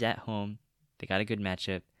 but he's at home. They got a good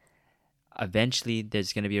matchup. Eventually,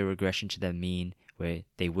 there's going to be a regression to the mean where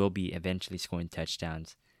they will be eventually scoring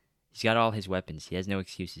touchdowns. He's got all his weapons. He has no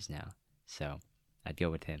excuses now. So, I'd go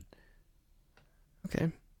with him.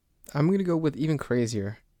 Okay. I'm going to go with even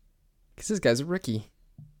crazier because this guy's a rookie.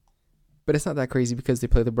 But it's not that crazy because they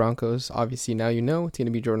play the Broncos. Obviously, now it's going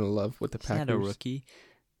to be Jordan Love with the Packers. He's not a rookie.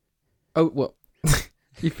 Oh, well,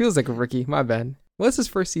 he feels like a rookie. My bad. Well, it's his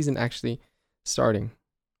first season actually starting,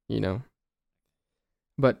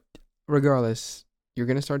 But regardless, you're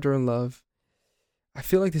going to start Jordan Love. I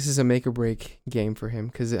feel like this is a make or break game for him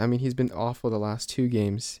because, he's been awful the last 2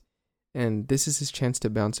 games. And this is his chance to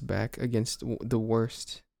bounce back against the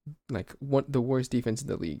worst, the worst defense in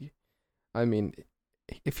the league.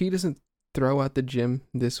 If he doesn't throw out the gym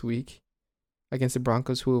this week against the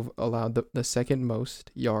Broncos, who have allowed the second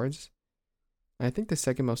most yards, and I think the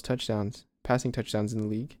second most passing touchdowns in the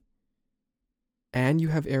league, and you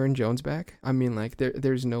have Aaron Jones back,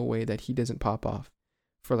 there's no way that he doesn't pop off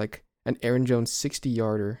for like an Aaron Jones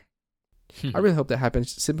 60-yarder. I really hope that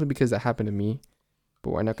happens simply because that happened to me,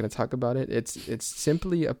 but we're not going to talk about it. It's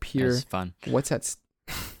simply a pure... That's fun. What's that?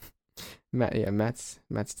 Matt's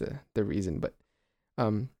the reason, but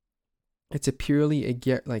it's a purely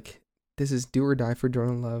this is do or die for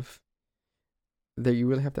Jordan Love. That you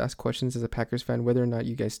really have to ask questions as a Packers fan whether or not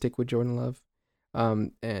you guys stick with Jordan Love.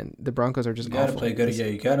 And the Broncos are just you gotta awful. play good. Yeah,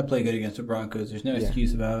 you gotta play good against the Broncos. There's no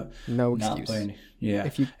excuse about not playing. Yeah,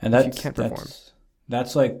 if you can't perform,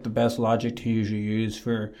 that's like the best logic to usually use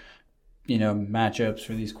for matchups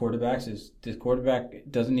for these quarterbacks. Is this quarterback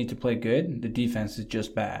doesn't need to play good? The defense is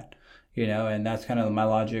just bad. And that's kind of my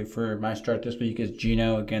logic for my start this week is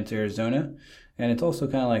Geno against Arizona. And it's also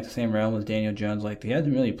kind of like the same realm with Daniel Jones. Like, he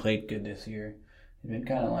hasn't really played good this year. He's been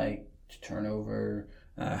kind of like turnover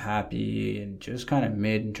happy and just kind of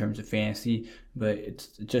mid in terms of fantasy. But it's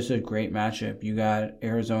just a great matchup. You got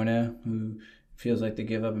Arizona, who feels like they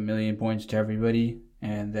give up a million points to everybody,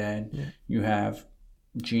 and then you have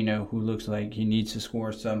Gino, who looks like he needs to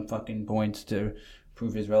score some fucking points to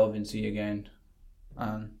prove his relevancy again.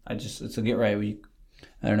 It's a get right week.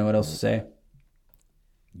 I don't know what else to say.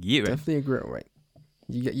 Yeah, Definitely agree. Right.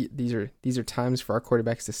 These are times for our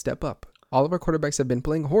quarterbacks to step up. All of our quarterbacks have been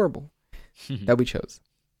playing horrible that we chose.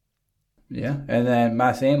 Yeah, and then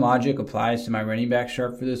my same logic applies to my running back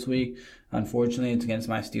sharp for this week. Unfortunately, it's against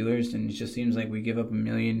my Steelers, and it just seems like we give up a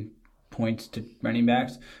million points to running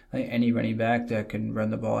backs. Like any running back that can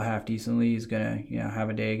run the ball half decently is gonna, have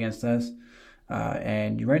a day against us.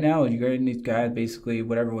 And right now, you're getting these guys basically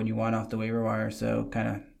whatever one you want off the waiver wire. So kind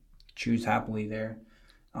of choose happily there,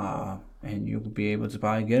 and you'll be able to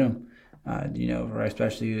probably get them.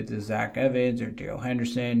 Especially with the Zach Evans or Darrell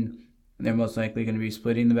Henderson. They're most likely going to be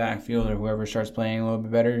splitting the backfield or whoever starts playing a little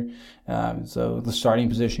bit better. So the starting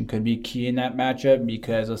position could be key in that matchup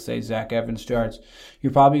because let's say Zach Evans starts.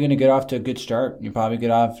 You're probably going to get off to a good start. You probably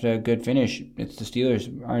get off to a good finish. It's the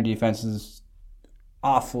Steelers. Our defense is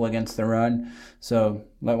awful against the run. So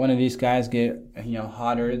let one of these guys get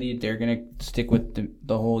hot early. They're going to stick with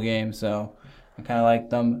the whole game. So I kind of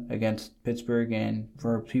like them against Pittsburgh. And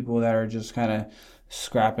for people that are just kind of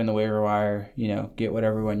scrapping the waiver wire, get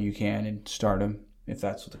whatever one you can and start them if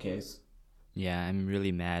that's the case. Yeah, I'm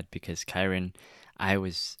really mad because I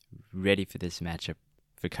was ready for this matchup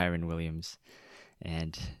for Kyron Williams,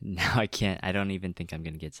 and now I can't. I don't even think I'm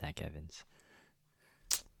going to get Zach Evans.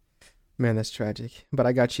 Man, that's tragic. But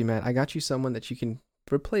I got you, man. I got you someone that you can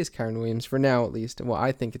replace Kyron Williams for now at least. Well,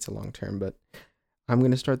 I think it's a long term, but I'm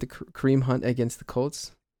going to start the Kareem Hunt against the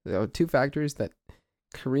Colts. There are two factors that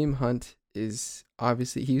Kareem Hunt is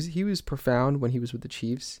obviously he was profound when he was with the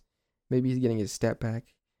Chiefs. Maybe he's getting his step back,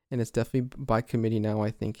 and it's definitely by committee now.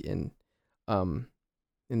 I think in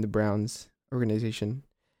the Browns organization,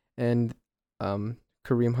 and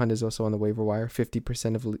Kareem Hunt is also on the waiver wire.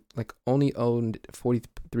 50% of only owned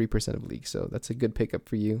 43% of leagues, so that's a good pickup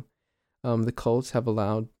for you. The Colts have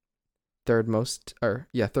allowed third most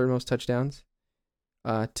touchdowns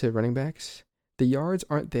to running backs. The yards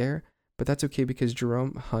aren't there. But that's okay because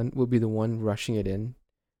Jerome Hunt will be the one rushing it in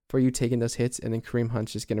for you, taking those hits, and then Kareem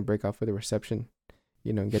Hunt's just going to break off with a reception,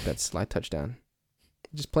 and get that slide touchdown.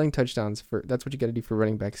 Just playing touchdowns, that's what you got to do for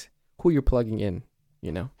running backs. Who you're plugging in,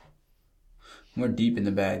 We're deep in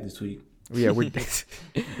the bag this week. Yeah, we're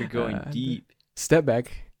going deep. Step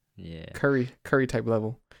back. Yeah. Curry type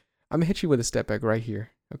level. I'm going to hit you with a step back right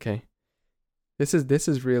here, okay? This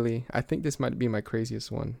is really, I think this might be my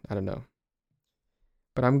craziest one. I don't know.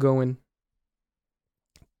 But I'm going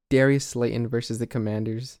Darius Slayton versus the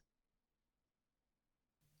Commanders.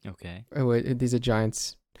 Okay. Oh, wait, these are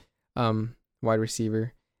Giants wide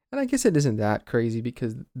receiver. And I guess it isn't that crazy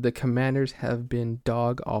because the Commanders have been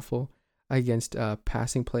dog awful against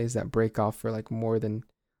passing plays that break off for more than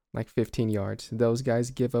 15 yards. Those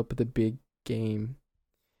guys give up the big game.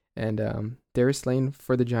 And Darius Slayton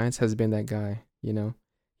for the Giants has been that guy,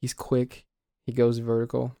 He's quick. He goes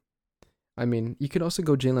vertical. I mean, you could also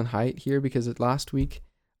go Jalen Hyatt here because last week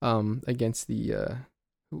against the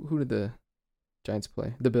who did the Giants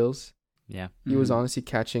play? The Bills. Yeah. He was honestly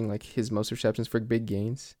catching his most receptions for big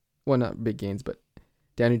gains. Well, not big gains, but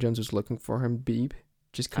Daniel Jones was looking for him. Beeb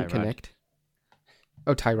just couldn't connect.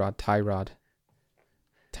 Oh, Tyrod. Tyrod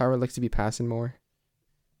likes to be passing more.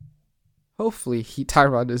 Hopefully,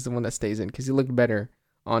 Tyrod is the one that stays in because he looked better,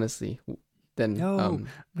 honestly, than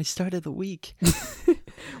my start of the week.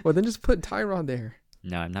 Well, then just put Tyrod there.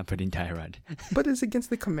 No, I'm not putting Tyrod. But it's against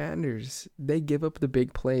the Commanders. They give up the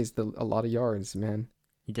big plays, a lot of yards, man.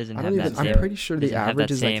 He doesn't have that same. I'm pretty sure the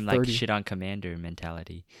average is same, 30. shit on commander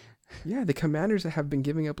mentality. Yeah, the Commanders have been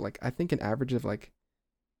giving up I think an average of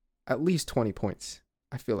at least 20 points.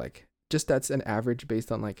 I feel like just that's an average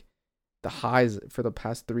based on the highs for the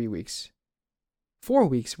past 3 weeks. 4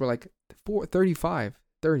 weeks were 35,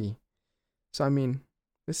 30. So I mean,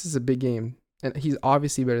 this is a big game. And he's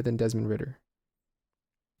obviously better than Desmond Ridder.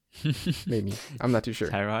 Maybe. I'm not too sure.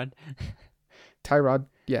 Tyrod,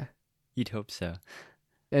 yeah. You'd hope so.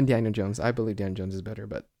 And Daniel Jones. I believe Daniel Jones is better,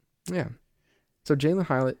 but yeah. So Jalen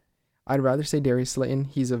Hyatt, I'd rather say Darius Slayton.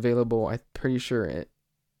 He's available, I'm pretty sure, at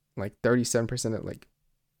 37% at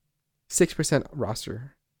 6%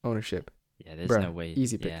 roster ownership. Yeah, there's no way.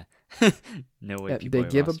 Easy pick. Yeah. No way. They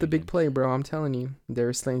give up the big play, bro. I'm telling you.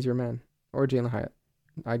 Darius Slayton's your man. Or Jalen Hyatt.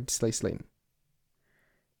 I'd slay Slayton.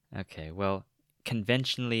 Okay, well,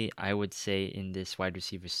 conventionally, I would say in this wide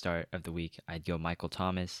receiver start of the week, I'd go Michael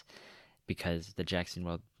Thomas because the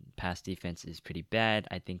Jacksonville pass defense is pretty bad.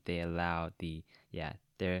 I think they allow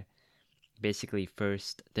basically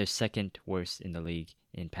first. They're second worst in the league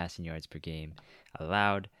in passing yards per game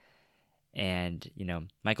allowed. And,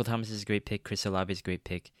 Michael Thomas is a great pick. Chris Olave is a great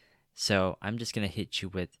pick. So I'm just going to hit you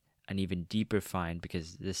with an even deeper find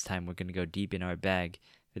because this time we're going to go deep in our bag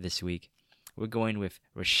for this week. We're going with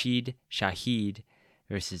Rashid Shaheed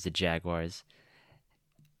versus the Jaguars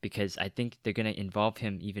because I think they're going to involve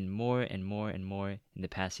him even more and more and more in the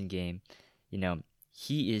passing game.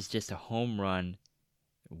 He is just a home run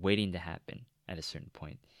waiting to happen at a certain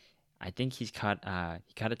point. I think he caught a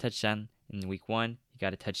touchdown in week 1. He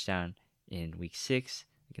got a touchdown in week 6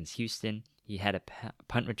 against Houston. He had a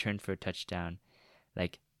punt return for a touchdown.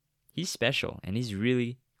 Like, he's special and he's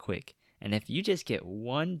really quick. And if you just get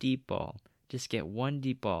one deep ball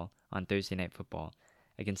on Thursday Night Football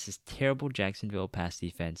against this terrible Jacksonville pass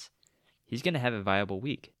defense, he's going to have a viable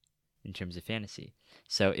week in terms of fantasy.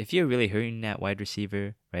 So if you're really hurting that wide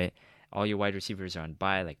receiver, right, all your wide receivers are on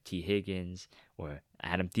bye, like T. Higgins or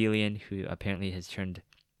Adam Thielen, who apparently has turned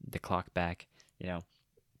the clock back,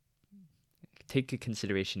 take a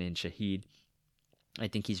consideration in Shaheed. I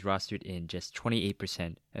think he's rostered in just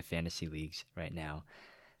 28% of fantasy leagues right now.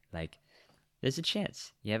 Like, there's a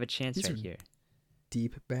chance. You have a chance These right are here.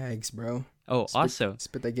 Deep bags, bro. Oh, also,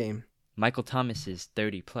 spit that game. Michael Thomas is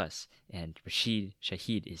 30 plus, and Rashid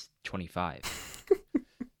Shaheed is 25.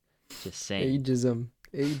 Just saying. Ageism.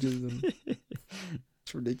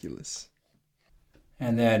 It's ridiculous.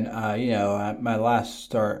 And then, my last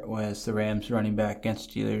start was the Rams running back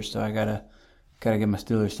against Steelers, so I gotta give my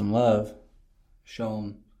Steelers some love. Show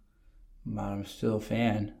them I'm still a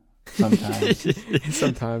fan. Sometimes.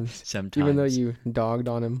 Even though you dogged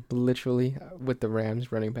on him, literally, with the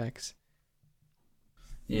Rams running backs.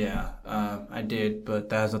 Yeah, I did, but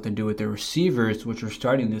that has nothing to do with the receivers, which are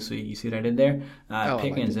starting this week. You see what I did there?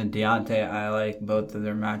 Pickens and Deontay, I like both of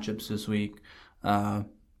their matchups this week.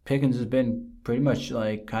 Pickens has been pretty much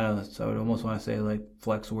like kind of, so I would almost want to say like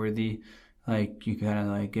flex worthy. Like you kind of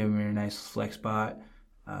like give him a nice flex spot.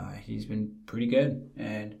 He's been pretty good,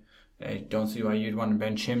 and I don't see why you'd want to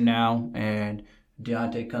bench him now. And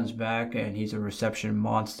Deontay comes back, and he's a reception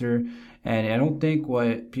monster. And I don't think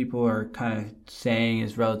what people are kind of saying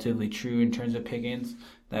is relatively true in terms of Pickens.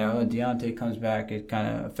 That Deontay comes back, it kind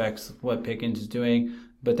of affects what Pickens is doing.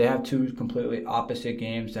 But they have two completely opposite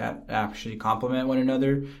games that actually complement one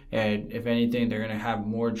another. And if anything, they're going to have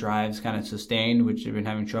more drives kind of sustained, which they've been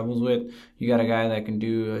having troubles with. You got a guy that can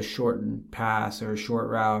do a short pass or a short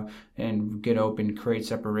route and get open, create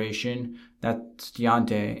separation. That's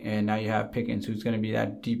Deontay. And now you have Pickens, who's going to be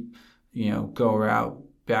that deep, go route,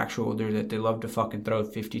 back shoulder that they love to fucking throw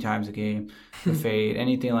 50 times a game, the fade,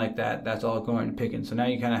 anything like that. That's all going to Pickens. So now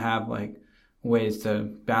you kind of have like ways to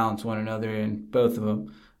balance one another, and both of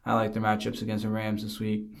them, I like their matchups against the Rams this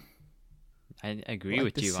week. I agree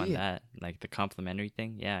with you on that. Like the complementary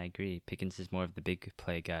thing, yeah, I agree. Pickens is more of the big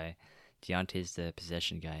play guy. Deontay is the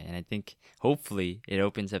possession guy, and I think hopefully it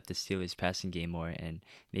opens up the Steelers' passing game more, and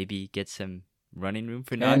maybe get some running room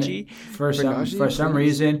for Najee. For some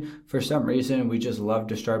reason, we just love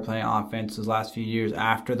to start playing offense these last few years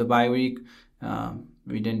after the bye week.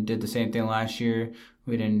 We did the same thing last year.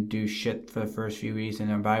 We didn't do shit for the first few weeks, and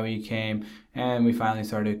then bye week came, and we finally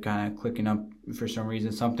started kind of clicking up for some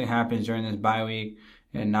reason. Something happens during this bye week,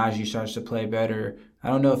 and Najee starts to play better. I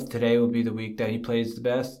don't know if today will be the week that he plays the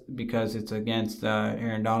best because it's against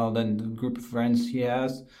Aaron Donald and the group of friends he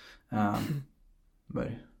has. But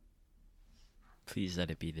please let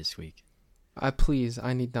it be this week. I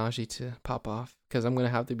need Najee to pop off because I'm going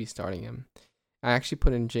to have to be starting him. I actually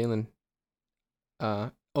put in Jalen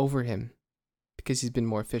over him because he's been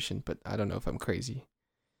more efficient, but I don't know if I'm crazy.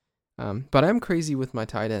 But I'm crazy with my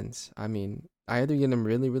tight ends. I mean, I either get them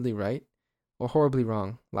really, really right or horribly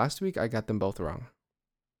wrong. Last week, I got them both wrong.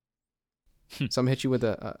 So I'm going to hit you with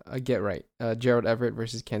a get right. Gerald Everett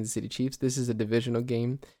versus Kansas City Chiefs. This is a divisional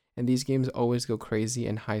game, and these games always go crazy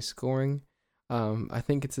and high scoring. I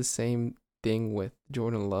think it's the same thing with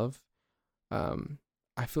Jordan Love.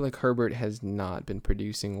 I feel like Herbert has not been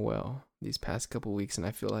producing well these past couple weeks, and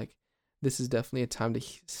I feel like this is definitely a time to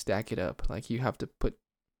stack it up. Like, you have to put...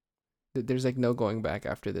 There's, like, no going back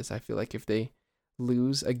after this. I feel like if they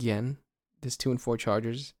lose again, this 2-4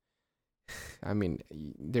 Chargers, I mean,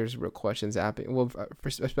 there's real questions happening. Well,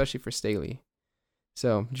 especially for Staley.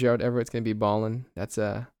 So, Gerald Everett's going to be balling. That's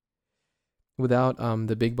without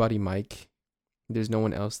the big body Mike, there's no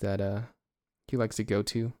one else that he likes to go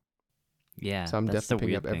to. Yeah, so I'm that's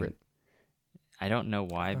definitely the picking weird up Everett. I don't know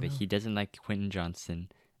why, but he doesn't like Quentin Johnson.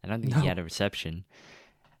 I don't think he had a reception.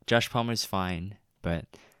 Josh Palmer's fine, but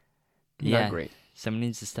yeah, not great. Someone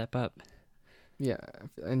needs to step up. Yeah,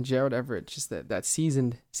 and Gerald Everett, just that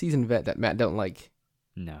seasoned vet that Matt don't like.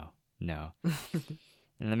 No, no.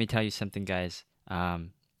 And let me tell you something, guys. I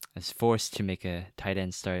was forced to make a tight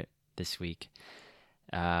end start this week.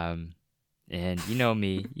 And you know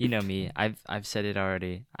me, I've said it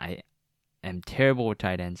already. I am terrible with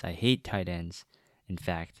tight ends. I hate tight ends, in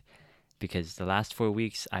fact, because the last 4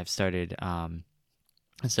 weeks I started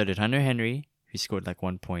Hunter Henry, who scored like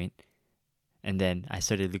 1 point, and then I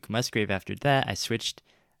started Luke Musgrave after that. I switched,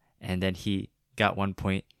 and then he got 1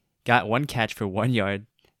 point, got 1 catch for 1 yard,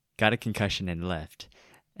 got a concussion and left.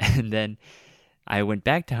 And then I went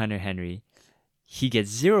back to Hunter Henry. He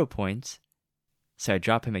gets 0 points, so I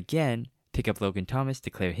drop him again, pick up Logan Thomas,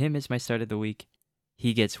 declare him as my start of the week.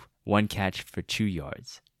 He gets 1 catch for 2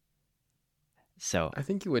 yards. So I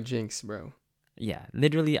think you would jinx, bro. yeah,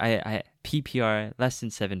 literally I PPR less than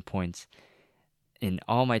 7 points in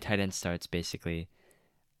all my tight end starts, basically.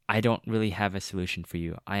 I don't really have a solution for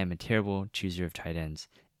you. I am a terrible chooser of tight ends.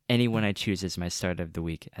 Anyone I choose as my start of the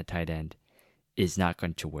week at tight end is not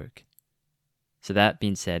going to work. So that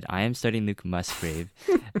being said, I am starting Luke Musgrave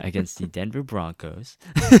against the Denver Broncos.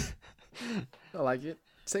 I like it.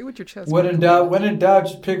 Say with your chest. When in doubt,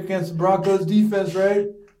 just pick against the Broncos defense, right?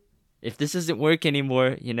 If this doesn't work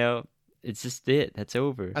anymore, it's just it. That's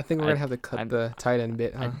over. I think we're gonna have to cut the tight end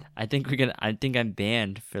bit, huh? I think I'm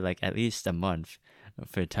banned for like at least a month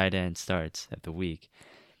for tight end starts of the week.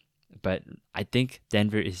 But I think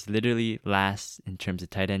Denver is literally last in terms of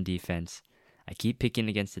tight end defense. I keep picking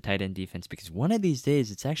against the tight end defense because one of these days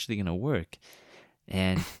it's actually gonna work.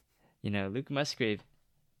 And Luke Musgrave,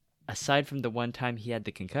 aside from the one time he had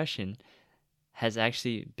the concussion, has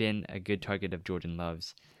actually been a good target of Jordan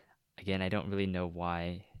Love's. Again, I don't really know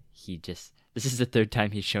why this is the 3rd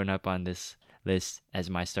time he's shown up on this list as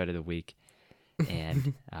my start of the week.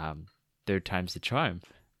 And 3rd time's the charm.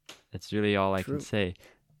 That's really all I can say.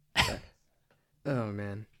 Oh,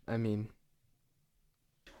 man. I mean,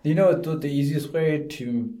 You know what the easiest way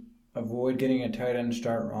to avoid getting a tight end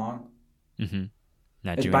start wrong? Mm-hmm.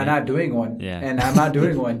 Not doing one. Yeah. And I'm not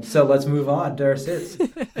doing one. So let's move on to our sits.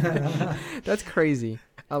 that's crazy.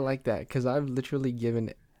 I like that because I've literally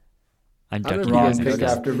given. I'm I don't ducking know Wrong if you this. guys pick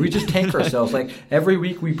noticed. after. We just tank ourselves. Like every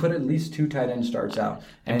week we put at least 2 tight end starts out.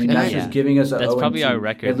 And And that's yeah. just giving us a That's 0 probably and our 2.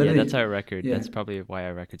 record. Yeah, that's our record. yeah. That's probably why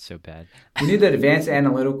our record's so bad. We need the advanced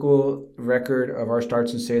analytical record of our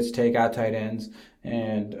starts and sits, take out tight ends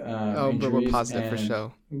and Bro, injuries. we'll pause that for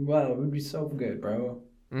show. Well, it would be so good, bro.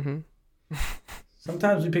 Mm-hmm.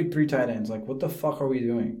 Sometimes we pick 3 tight ends. Like, what the fuck are we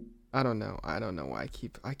doing? I don't know why I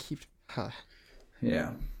keep.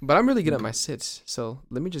 Yeah. But I'm really good at my sits, so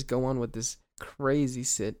let me just go on with this crazy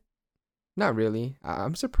sit. Not really.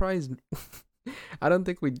 I'm surprised. I don't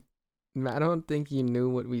think you knew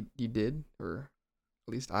what you did, or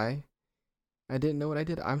at least I didn't know what I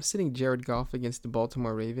did. I'm sitting Jared Goff against the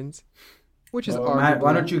Baltimore Ravens, which is Matt, arguably.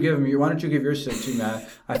 why don't you give your sit to Matt?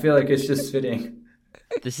 I feel like it's just fitting.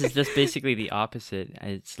 This is just basically the opposite.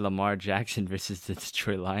 It's Lamar Jackson versus the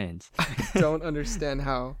Detroit Lions. I don't understand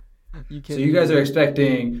how you can. So you guys are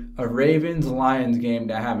expecting a Ravens-Lions game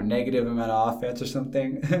to have a negative amount of offense or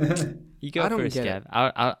something? You go I don't first, get Gav. it.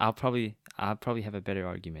 I'll probably have a better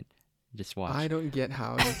argument. Just watch. I don't get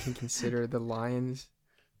how you can consider the Lions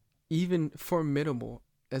even formidable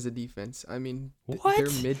as a defense. I mean, What?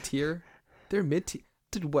 They're mid-tier.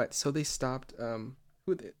 Did what? So they stopped.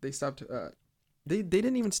 They stopped. They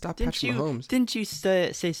didn't even stop Patrick Mahomes. Didn't you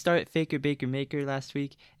say start Faker Baker Maker last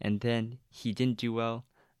week, and then he didn't do well?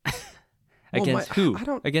 Against who?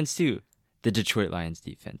 Against who? The Detroit Lions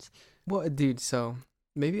defense. Well, dude. So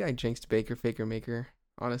maybe I jinxed Faker Maker.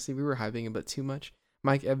 Honestly, we were hyping a bit too much.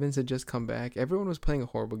 Mike Evans had just come back. Everyone was playing a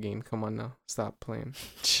horrible game. Come on now, stop playing.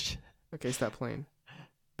 Okay, stop playing.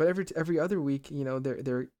 But every other week,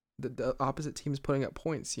 they're the opposite team is putting up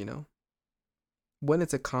points. When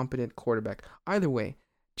it's a competent quarterback. Either way,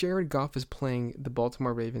 Jared Goff is playing the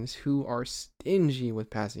Baltimore Ravens, who are stingy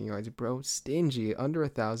with passing yards, bro. Stingy, under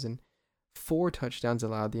 1,000. 4 touchdowns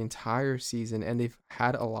allowed the entire season, and they've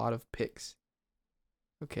had a lot of picks.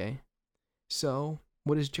 Okay. So,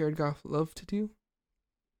 what does Jared Goff love to do?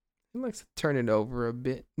 He likes to turn it over a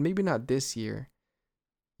bit. Maybe not this year.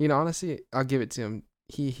 Honestly, I'll give it to him.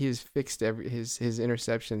 He has fixed his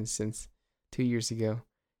interceptions since 2 years ago.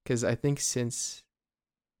 Because I think he's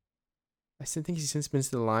since been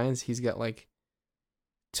to the Lions, he's got like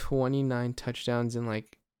 29 touchdowns and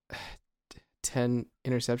like 10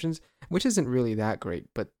 interceptions, which isn't really that great,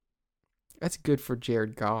 but that's good for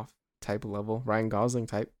Jared Goff type level, Ryan Gosling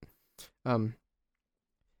type. Yeah,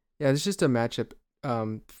 it's just a matchup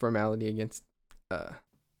formality against The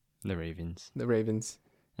Ravens. the Ravens.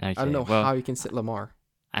 I don't know how you can sit Lamar.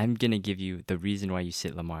 I'm going to give you the reason why you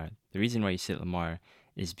sit Lamar. The reason why you sit Lamar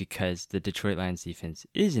is because the Detroit Lions defense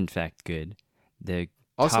is, in fact, good. They're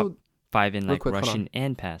Also, top 5 in like quick, rushing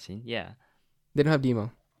and passing. Yeah. They don't have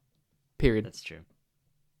Demo. Period. That's true.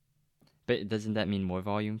 But doesn't that mean more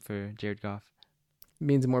volume for Jared Goff? It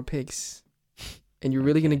means more picks. And you're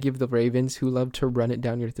really going to give the Ravens, who love to run it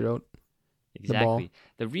down your throat, exactly. the ball.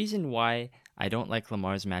 The reason why I don't like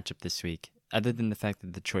Lamar's matchup this week, other than the fact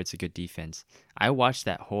that Detroit's a good defense, I watched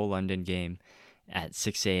that whole London game at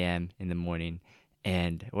 6 a.m. in the morning,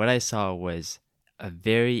 and what I saw was a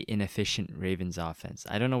very inefficient Ravens offense.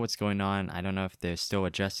 I don't know what's going on. I don't know if they're still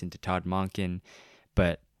adjusting to Todd Monken,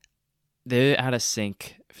 but they're out of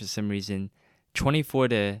sync for some reason. 24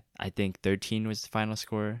 to, I think, 13 was the final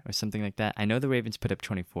score or something like that. I know the Ravens put up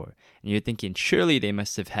 24. And you're thinking, surely they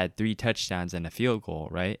must have had 3 touchdowns and a field goal,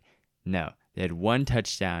 right? No. They had 1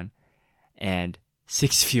 touchdown and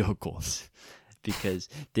 6 field goals. Because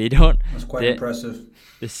they don't... That's quite impressive.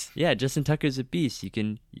 Justin Tucker's a beast. You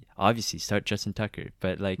can obviously start Justin Tucker,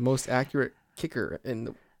 but like... Most accurate kicker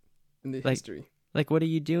in the history. Like, what are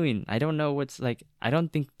you doing? I don't know what's like. I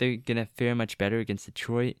don't think they're going to fare much better against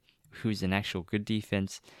Detroit, who's an actual good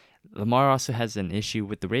defense. Lamar also has an issue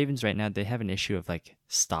with the Ravens right now. They have an issue of like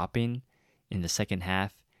stopping in the second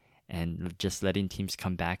half and just letting teams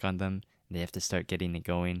come back on them. They have to start getting it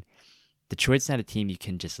going. Detroit's not a team you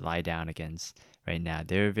can just lie down against right now.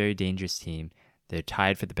 They're a very dangerous team. They're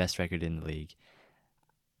tied for the best record in the league.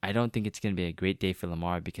 I don't think it's going to be a great day for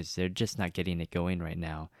Lamar because they're just not getting it going right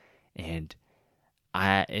now. And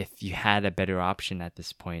if you had a better option at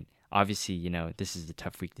this point, obviously, this is a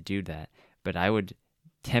tough week to do that, but I would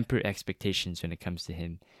temper expectations when it comes to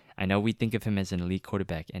him. I know we think of him as an elite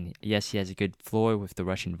quarterback, and yes, he has a good floor with the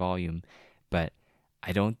rushing volume, but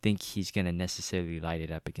I don't think he's going to necessarily light it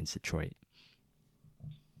up against Detroit.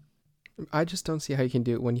 I just don't see how you can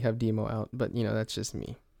do it when you have Demo out, but, that's just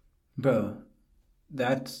me. Bro,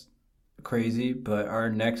 that's crazy, but our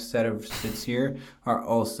next set of sits here are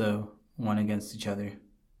also one against each other.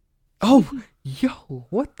 Oh, yo,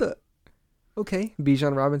 what the? Okay,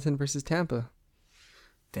 Bijan Robinson versus Tampa.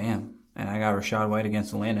 Damn. And I got Rachaad White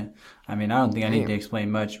against Atlanta. I mean, I don't think I need to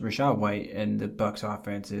explain much. Rachaad White and the Bucs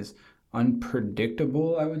offense is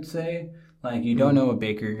unpredictable, I would say. Like, you don't know what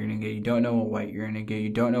Baker you're going to get. You don't know what White you're going to get. You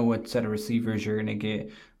don't know what set of receivers you're going to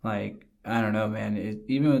get. Like, I don't know, man.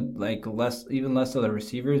 Even less of the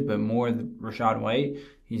receivers, but more the Rachaad White.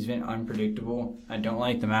 He's been unpredictable. I don't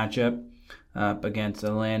like the matchup up against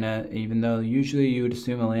Atlanta, even though usually you would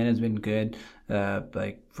assume Atlanta's been good,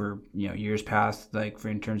 like for years past, like for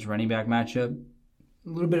in terms of running back matchup. A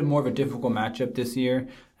little bit more of a difficult matchup this year,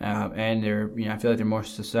 and they're I feel like they're more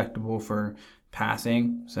susceptible for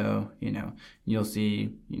passing. So you'll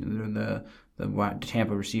see the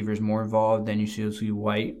Tampa receivers more involved than you'll see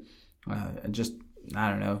White. Just I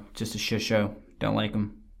don't know, just a shit show. Don't like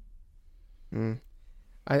them.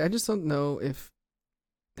 I just don't know if,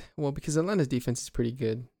 well, because Atlanta's defense is pretty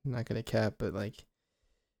good. I'm not gonna cap, but like,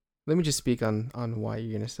 let me just speak on why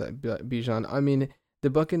you're gonna say Bijan. I mean, the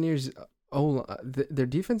Buccaneers. Their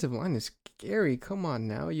defensive line is scary. Come on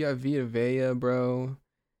now, you have Vita Vea, bro,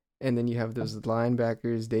 and then you have those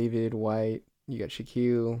linebackers, David White. You got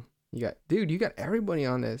Shaquille. You got everybody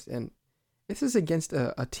on this, and this is against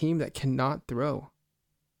a team that cannot throw.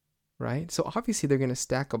 Right? So obviously they're gonna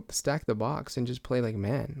stack the box and just play like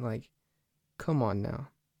man. Like, come on now.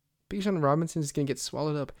 Bijan Robinson is gonna get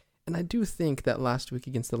swallowed up. And I do think that last week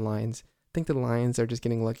against the Lions, I think the Lions are just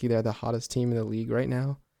getting lucky. They're the hottest team in the league right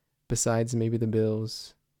now, besides maybe the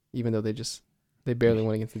Bills, even though they barely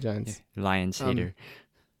won against the Giants. Lions hater.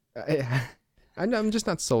 I'm just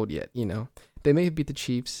not sold yet. They may have beat the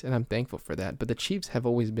Chiefs, and I'm thankful for that. But the Chiefs have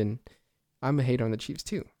always been. I'm a hater on the Chiefs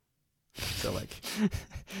too. So like,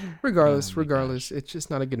 regardless, it's just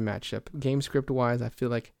not a good matchup. Game script wise, I feel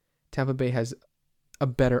like Tampa Bay has a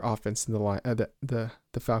better offense than the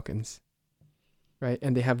Falcons, right?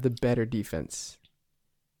 And they have the better defense.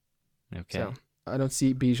 Okay. So I don't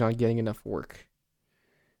see Bijan getting enough work.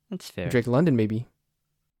 That's fair. Drake London maybe.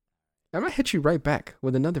 I might hit you right back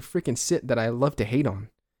with another freaking sit that I love to hate on.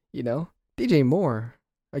 DJ Moore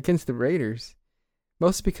against the Raiders,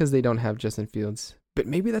 mostly because they don't have Justin Fields. But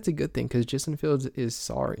maybe that's a good thing because Justin Fields is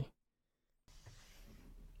sorry.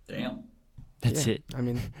 Damn. That's it. I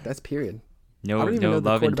mean, that's period. No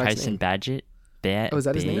love in Tyson Badgett. Is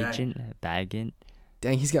that his name? Baggett.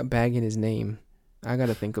 Dang, he's got Bag in his name. I got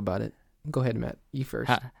to think about it. Go ahead, Matt. You first.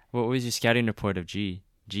 What was your scouting report of G?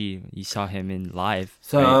 You saw him in live.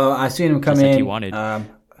 So right? I seen him come just in. Like he wanted.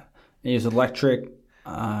 He was electric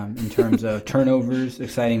in terms of turnovers,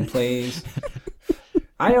 exciting plays.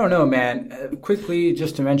 I don't know, man. Quickly,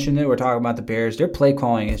 just to mention that we're talking about the Bears. Their play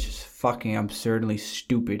calling is just fucking absurdly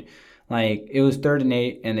stupid. Like, it was 3rd and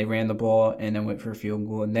 8, and they ran the ball and then went for a field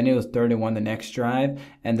goal. And then it was 3rd and 1 the next drive,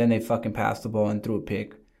 and then they fucking passed the ball and threw a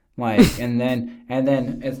pick. Like, and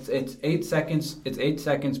then it's 8 seconds. It's 8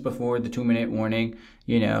 seconds before the 2-minute warning.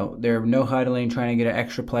 They're no huddling, trying to get an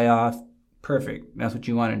extra play off. Perfect. That's what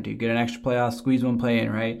you want to do. Get an extra play off, squeeze one play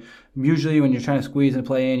in, right? Usually when you're trying to squeeze a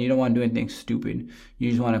play in, you don't want to do anything stupid. You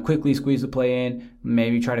just want to quickly squeeze the play in,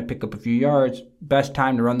 maybe try to pick up a few yards. Best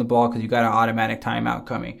time to run the ball because you got an automatic timeout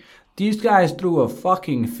coming. These guys threw a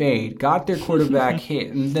fucking fade, got their quarterback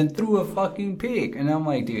hit, and then threw a fucking pick. And I'm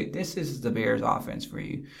like, dude, this is the Bears offense for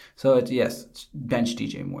you. So it's bench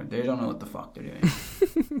DJ Moore. They don't know what the fuck they're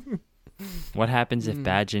doing. What happens if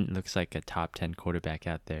Badgett looks like a top 10 quarterback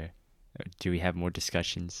out there? Do we have more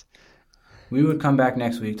discussions? We would come back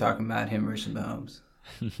next week talking about him versus Mahomes.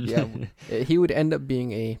 Yeah, he would end up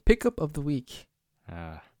being a pickup of the week.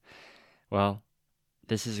 Well,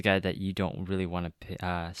 this is a guy that you don't really want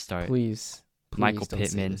to start. Please Michael don't say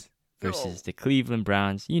Pittman this. versus the Cleveland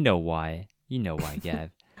Browns. You know why.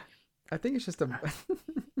 Gav. I think it's just a.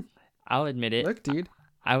 I'll admit it. Look, dude.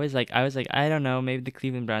 I was like, I don't know, maybe the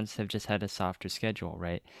Cleveland Browns have just had a softer schedule,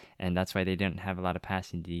 right? And that's why they didn't have a lot of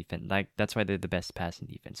passing defense. Like, that's why they're the best passing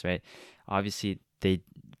defense, right? Obviously, they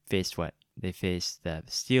faced what? They faced the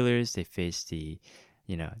Steelers, they faced the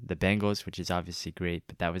Bengals, which is obviously great,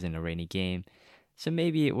 but that was in a rainy game. So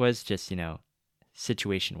maybe it was just,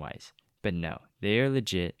 situation-wise. But no, they are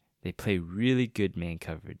legit. They play really good man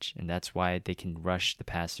coverage, and that's why they can rush the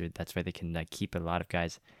passer. That's why they can keep a lot of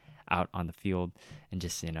guys out on the field and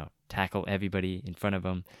just tackle everybody in front of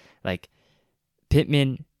them. Like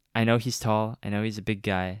Pittman, I know he's tall, I know he's a big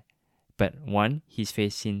guy, but one, he's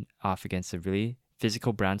facing off against a really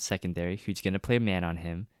physical Browns secondary who's going to play man on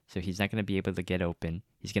him, so he's not going to be able to get open.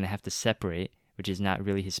 He's going to have to separate, which is not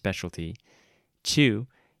really his specialty. Two,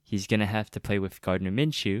 he's going to have to play with Gardner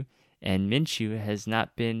Minshew, and Minshew has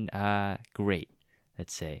not been great,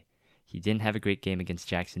 let's say. He didn't have a great game against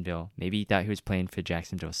Jacksonville. Maybe he thought he was playing for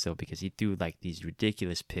Jacksonville still because he threw these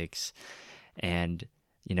ridiculous picks. And,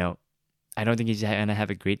 I don't think he's going to have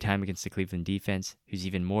a great time against the Cleveland defense, who's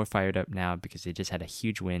even more fired up now because they just had a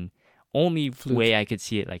huge win. Only way I could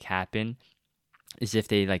see it happen is if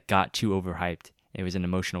they got too overhyped. It was an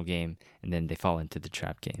emotional game, and then they fall into the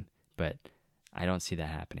trap game. But I don't see that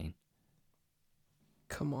happening.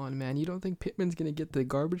 Come on, man. You don't think Pittman's going to get the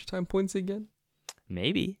garbage time points again?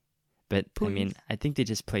 Maybe. But, Please. I mean, I think they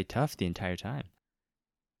just play tough the entire time.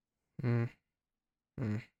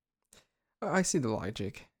 I see the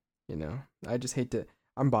logic, I just hate to...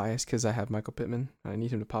 I'm biased because I have Michael Pittman. I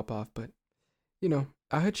need him to pop off. But,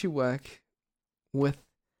 I hit you whack with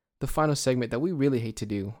the final segment that we really hate to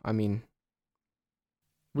do. I mean...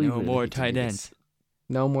 No more tight ends.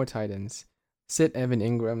 No more tight ends. Sit Evan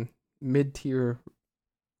Ingram, mid-tier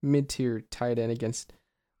tight end against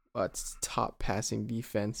top passing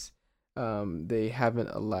defense. They've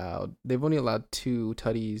only allowed 2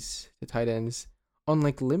 tutties to tight ends on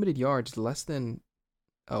limited yards, less than,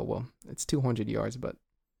 it's 200 yards, but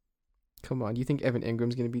come on, you think Evan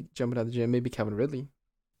Ingram's going to be jumping out of the gym? Maybe Calvin Ridley.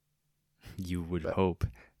 You would hope.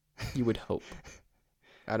 You would hope.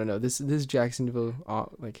 I don't know. This Jacksonville,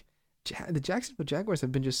 the Jacksonville Jaguars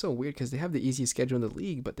have been just so weird because they have the easiest schedule in the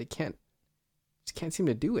league, but they can't seem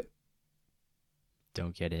to do it.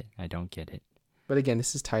 Don't get it. I don't get it. But again,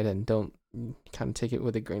 this is tight end. Don't kind of take it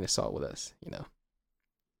with a grain of salt with us,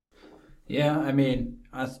 Yeah, I mean,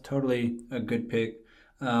 that's totally a good pick.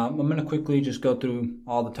 I'm going to quickly just go through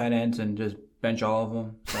all the tight ends and just bench all of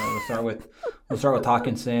them. So we'll start with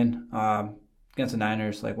Hawkinson against the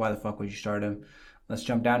Niners. Why the fuck would you start him? Let's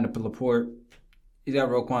jump down to Laporte. He's got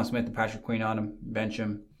Roquan Smith and Patrick Queen on him. Bench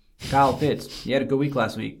him. Kyle Pitts. He had a good week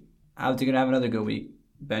last week. How's he going to have another good week?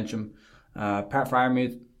 Bench him. Pat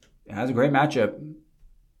Freiermuth has a great matchup.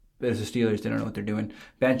 But it's the Steelers. They don't know what they're doing.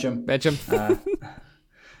 Bench him.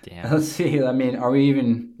 Damn. Let's see. I mean, are we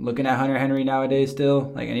even looking at Hunter Henry nowadays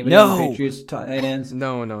still? Anybody No. on the Patriots tight ends?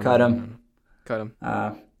 No. Cut him. Cut him.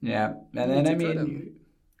 Yeah. And then,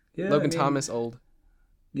 Logan Thomas, old.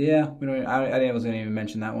 Yeah. I was going to even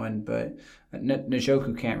mention that one, but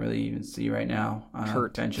Njoku can't really even see right now.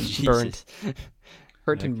 Hurt. Bench him. Burned.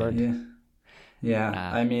 Hurt and burned. Yeah. Yeah,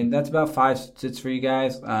 I mean, that's about 5 sits for you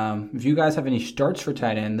guys. If you guys have any starts for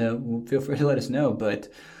tight end, though, feel free to let us know. But,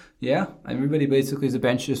 yeah, everybody basically is a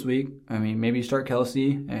bench this week. I mean, maybe you start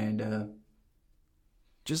Kelsey and...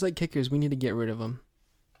 Just like kickers, we need to get rid of them.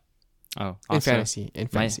 Oh, also, in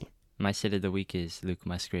fantasy. My sit of the week is Luke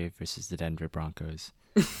Musgrave versus the Denver Broncos.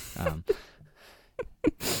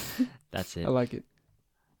 That's it. I like it.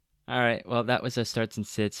 All right. Well, that was our starts and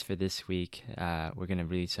sits for this week. We're going to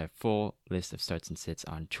release our full list of starts and sits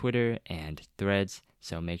on Twitter and Threads.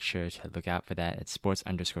 So make sure to look out for that at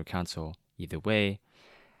sports_council either way.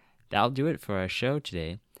 That'll do it for our show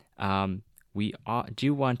today. We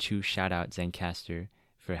do want to shout out Zencastr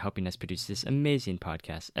for helping us produce this amazing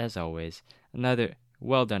podcast. As always, another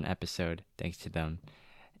well done episode. Thanks to them.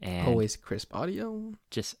 And always crisp audio.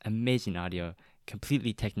 Just amazing audio.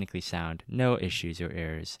 Completely technically sound. No issues or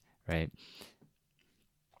errors. Right.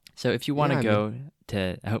 So if you want if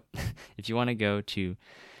you want to go to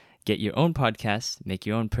get your own podcast, make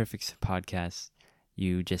your own perfect podcast,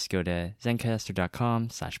 you just go to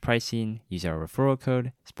zencastr.com/pricing, use our referral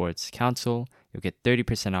code, Sports Council. You'll get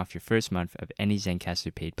 30% off your first month of any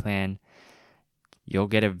Zencastr paid plan. You'll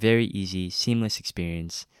get a very easy, seamless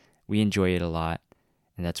experience. We enjoy it a lot,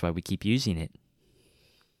 and that's why we keep using it.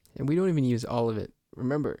 And we don't even use all of it.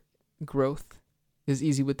 Remember, growth is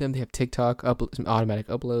easy with them. They have TikTok, automatic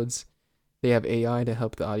uploads. They have AI to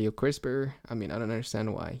help the audio crisper. I mean, I don't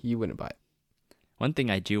understand why you wouldn't buy it. One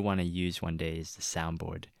thing I do want to use one day is the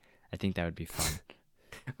soundboard. I think that would be fun.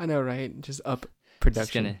 I know, right? Just up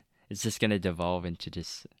production. It's just gonna devolve into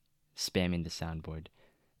just spamming the soundboard.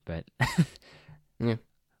 But yeah,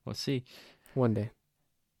 we'll see. One day.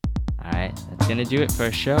 All right, that's gonna do it for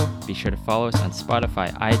our show. Be sure to follow us on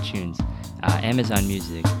Spotify, iTunes, Amazon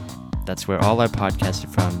Music. That's where all our podcasts are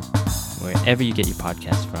from, wherever you get your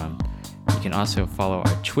podcasts from. You can also follow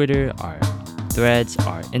our Twitter, our Threads,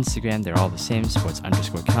 our Instagram. They're all the same,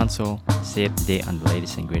 sports_council. Stay up to date on the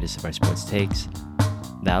latest and greatest of our sports takes.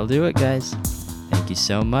 That'll do it, guys. Thank you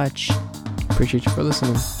so much. Appreciate you for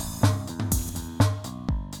listening.